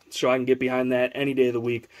wholeheartedly, so I can get behind that any day of the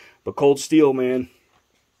week. But Cold Steel, man,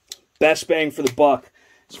 best bang for the buck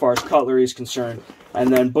as far as cutlery is concerned.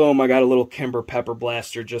 And then, boom, I got a little Kimber pepper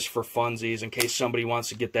blaster just for funsies in case somebody wants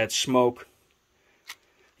to get that smoke.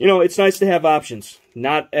 You know, it's nice to have options.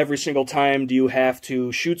 Not every single time do you have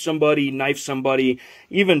to shoot somebody, knife somebody,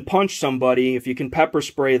 even punch somebody. If you can pepper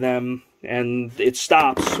spray them and it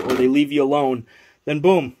stops or they leave you alone, then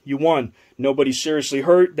boom, you won. Nobody's seriously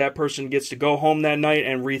hurt. That person gets to go home that night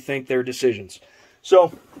and rethink their decisions.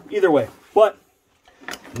 So, either way. But,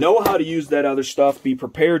 know how to use that other stuff. Be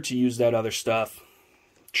prepared to use that other stuff.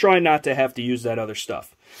 Try not to have to use that other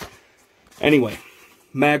stuff. Anyway,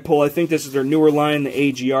 Magpul, I think this is their newer line, the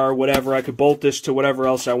AGR, whatever. I could bolt this to whatever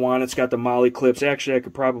else I want. It's got the molly clips. Actually, I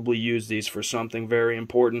could probably use these for something very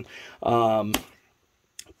important.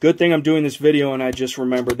 Good thing I'm doing this video and I just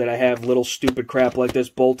remembered that I have little stupid crap like this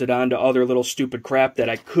bolted onto other little stupid crap that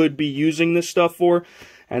I could be using this stuff for.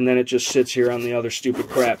 And then it just sits here on the other stupid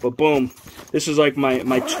crap. But boom, this is like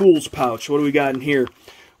my tools pouch. What do we got in here?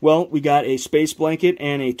 Well, we got a space blanket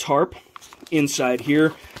and a tarp. Inside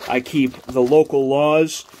here, I keep the local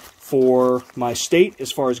laws for my state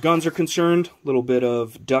as far as guns are concerned. A little bit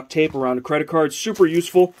of duct tape around a credit card. Super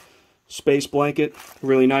useful. Space blanket.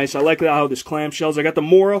 Really nice. I like how this clamshells. I got the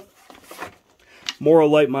Mora. Mora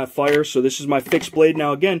light my fire. So this is my fixed blade.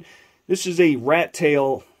 Now again, this is a rat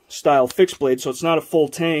tail style fixed blade. So it's not a full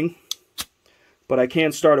tang. But I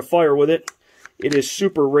can start a fire with it. It is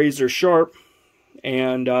super razor sharp.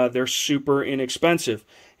 And they're super inexpensive.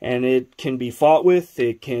 And it can be fought with.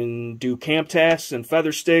 It can do camp tasks and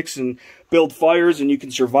feather sticks and build fires, and you can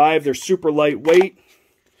survive. They're super lightweight.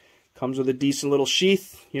 Comes with a decent little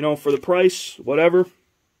sheath, you know, for the price, whatever.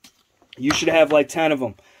 You should have like 10 of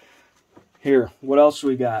them. Here, what else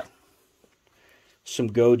we got? Some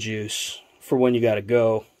go juice for when you gotta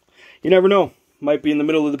go. You never know. Might be in the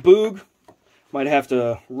middle of the boog. Might have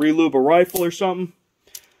to relube a rifle or something.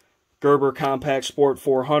 Gerber Compact Sport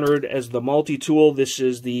 400 as the multi-tool. This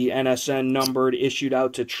is the NSN numbered, issued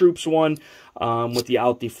out to troops one with the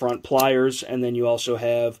out the front pliers. And then you also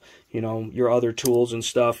have, you know, your other tools and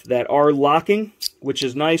stuff that are locking, which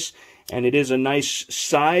is nice. And it is a nice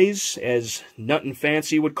size, as Nut and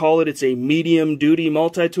Fancy would call it. It's a medium-duty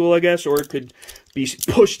multi-tool, I guess, or it could be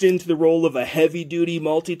pushed into the role of a heavy-duty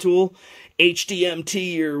multi-tool.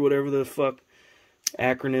 HDMT or whatever the fuck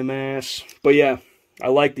acronym ass. But yeah. I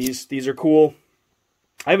like these. These are cool.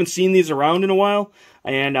 I haven't seen these around in a while,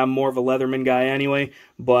 and I'm more of a Leatherman guy anyway,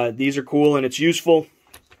 but these are cool and it's useful.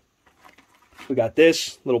 We got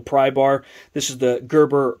this little pry bar. This is the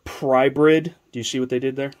Gerber Pry Brid. Do you see what they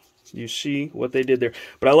did there? You see what they did there?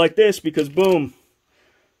 But I like this because, boom,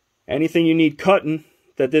 anything you need cutting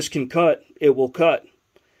that this can cut, it will cut.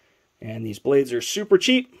 And these blades are super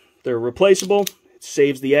cheap. They're replaceable.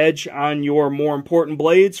 Saves the edge on your more important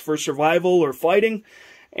blades for survival or fighting,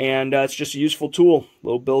 and it's just a useful tool.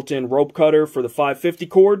 Little built-in rope cutter for the 550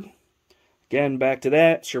 cord. Again, back to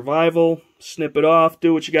that, survival, snip it off,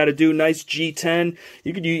 do what you got to do. Nice G10.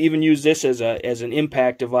 You could even use this as an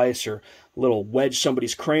impact device, or a little wedge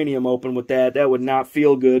somebody's cranium open with that. That would not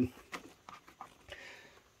feel good.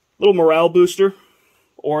 Little morale booster,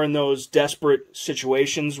 or in those desperate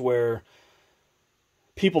situations where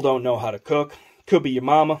people don't know how to cook. Could be your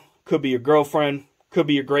mama, could be your girlfriend, could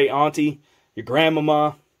be your great auntie, your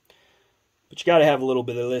grandmama. But you got to have a little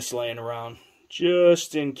bit of this laying around,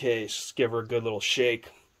 just in case. Give her a good little shake.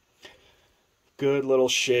 Good little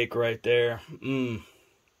shake right there. I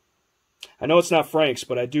know it's not Frank's,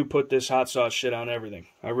 but I do put this hot sauce shit on everything.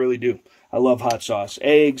 I really do. I love hot sauce.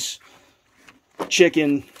 Eggs,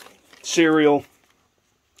 chicken, cereal.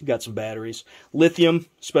 Got some batteries. Lithium,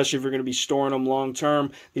 especially if you're going to be storing them long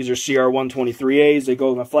term. These are CR123As. They go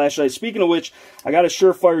with my flashlight. Speaking of which, I got a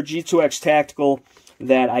Surefire G2X Tactical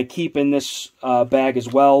that I keep in this bag as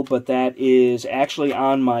well, but that is actually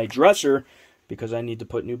on my dresser because I need to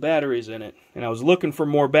put new batteries in it. And I was looking for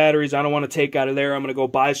more batteries. I don't want to take out of there. I'm going to go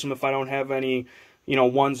buy some if I don't have any, you know,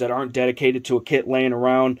 ones that aren't dedicated to a kit laying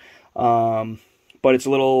around. But it's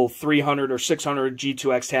a little 300 or 600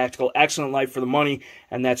 G2X Tactical. Excellent light for the money,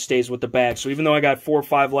 and that stays with the bag. So even though I got 4 or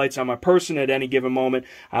 5 lights on my person at any given moment,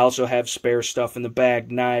 I also have spare stuff in the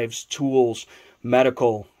bag. Knives, tools,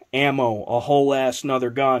 medical, ammo, a whole ass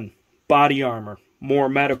another gun, body armor, more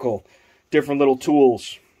medical, different little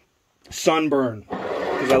tools, sunburn,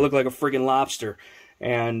 because I look like a friggin' lobster.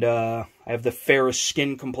 And I have the fairest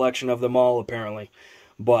skin complexion of them all, apparently.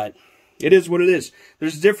 But it is what it is.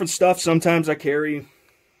 There's different stuff. Sometimes I carry,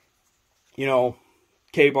 you know,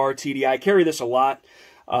 K-bar, TDI. I carry this a lot.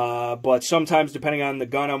 But sometimes, depending on the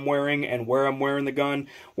gun I'm wearing and where I'm wearing the gun,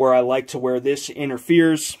 where I like to wear this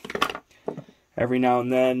interferes. Every now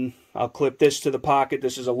and then, I'll clip this to the pocket.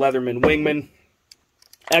 This is a Leatherman Wingman.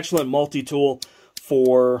 Excellent multi-tool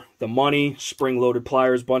for the money. Spring-loaded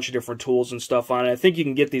pliers, bunch of different tools and stuff on it. I think you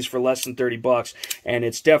can get these for less than 30 bucks, and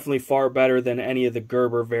it's definitely far better than any of the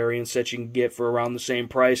Gerber variants that you can get for around the same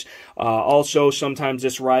price. Also, sometimes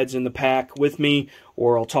this rides in the pack with me,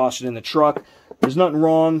 or I'll toss it in the truck. There's nothing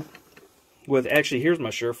wrong with, actually, here's my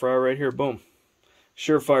Surefire right here, boom.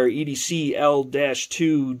 Surefire EDC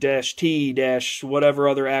L-2-T- whatever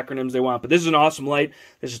other acronyms they want. But this is an awesome light.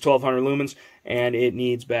 This is 1200 lumens, and it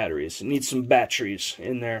needs batteries. It needs some batteries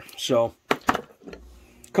in there. So, a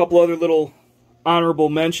couple other little honorable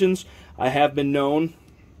mentions. I have been known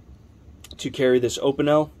to carry this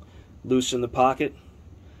Opinel loose in the pocket.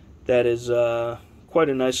 That is quite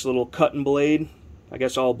a nice little cutting blade. I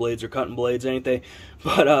guess all blades are cutting blades, ain't they?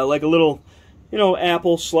 But like a little, you know,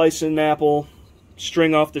 apple, slicing apple,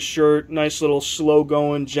 string off the shirt, nice little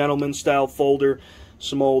slow-going, gentleman-style folder,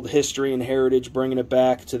 some old history and heritage, bringing it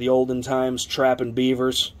back to the olden times, trapping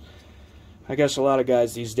beavers. I guess a lot of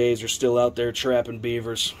guys these days are still out there trapping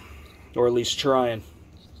beavers, or at least trying.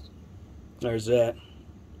 There's that.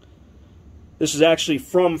 This is actually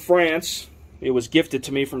from France. It was gifted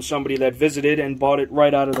to me from somebody that visited and bought it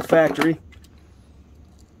right out of the factory.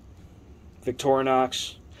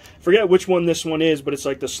 Victorinox. Forget which one this one is, but it's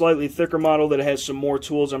like the slightly thicker model that has some more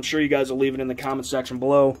tools. I'm sure you guys will leave it in the comment section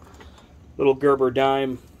below. Little Gerber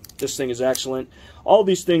dime. This thing is excellent. All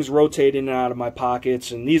these things rotate in and out of my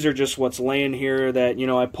pockets, and these are just what's laying here that, you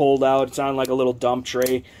know, I pulled out. It's on like a little dump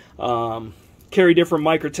tray. Carry different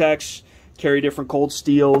Microtechs, carry different cold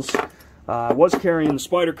steels. I was carrying the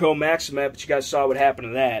Spyderco Maximet, but you guys saw what happened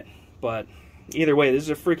to that. But either way, this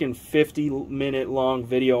is a freaking 50-minute long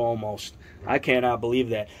video almost. I cannot believe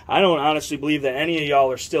that. I don't honestly believe that any of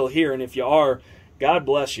y'all are still here, and if you are, God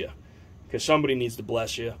bless you, because somebody needs to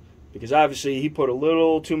bless you, because obviously he put a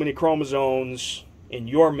little too many chromosomes in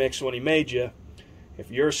your mix when he made you, if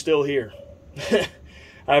you're still here.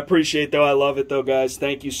 I appreciate, though. I love it, though, guys.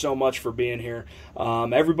 Thank you so much for being here.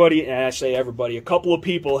 Everybody, and I say everybody, a couple of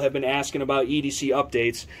people have been asking about EDC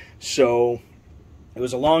updates, so it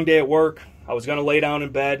was a long day at work. I was going to lay down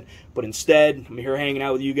in bed, but instead, I'm here hanging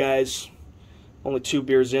out with you guys. Only 2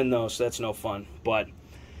 beers in, though, so that's no fun. But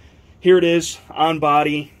here it is, on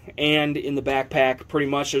body and in the backpack, pretty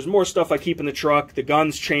much. There's more stuff I keep in the truck. The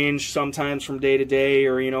guns change sometimes from day to day,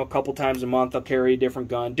 or, you know, a couple times a month I'll carry a different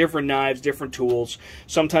gun, different knives, different tools,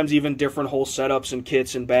 sometimes even different whole setups and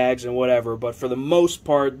kits and bags and whatever. But for the most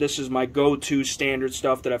part, this is my go-to standard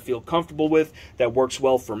stuff that I feel comfortable with, that works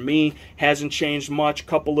well for me. Hasn't changed much,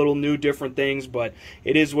 couple little new different things, but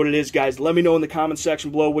it is what it is, guys. Let me know in the comment section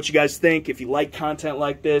below what you guys think, if you like content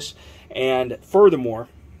like this. And furthermore,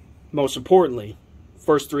 most importantly,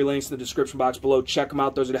 first 3 links in the description box below. Check them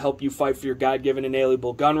out. Those are to help you fight for your God-given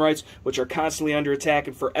inalienable gun rights, which are constantly under attack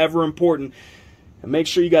and forever important. And make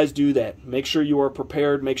sure you guys do that. Make sure you are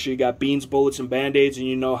prepared. Make sure you got beans, bullets, and Band-Aids, and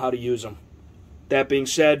you know how to use them. That being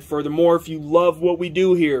said, furthermore, if you love what we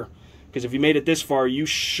do here, because if you made it this far, you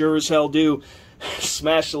sure as hell do,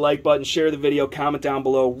 smash the like button, share the video, comment down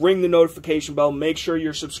below, ring the notification bell, make sure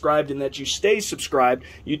you're subscribed and that you stay subscribed.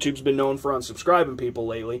 YouTube's been known for unsubscribing people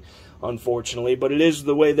lately, unfortunately, but it is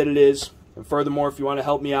the way that it is. And furthermore, if you want to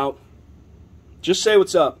help me out, just say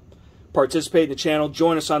what's up. Participate in the channel,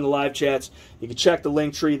 join us on the live chats. You can check the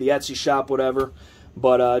link tree, the Etsy shop, whatever.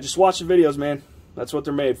 But just watch the videos, man. That's what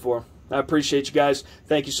they're made for. I appreciate you guys.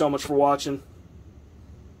 Thank you so much for watching.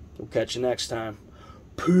 We'll catch you next time.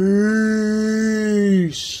 Peace.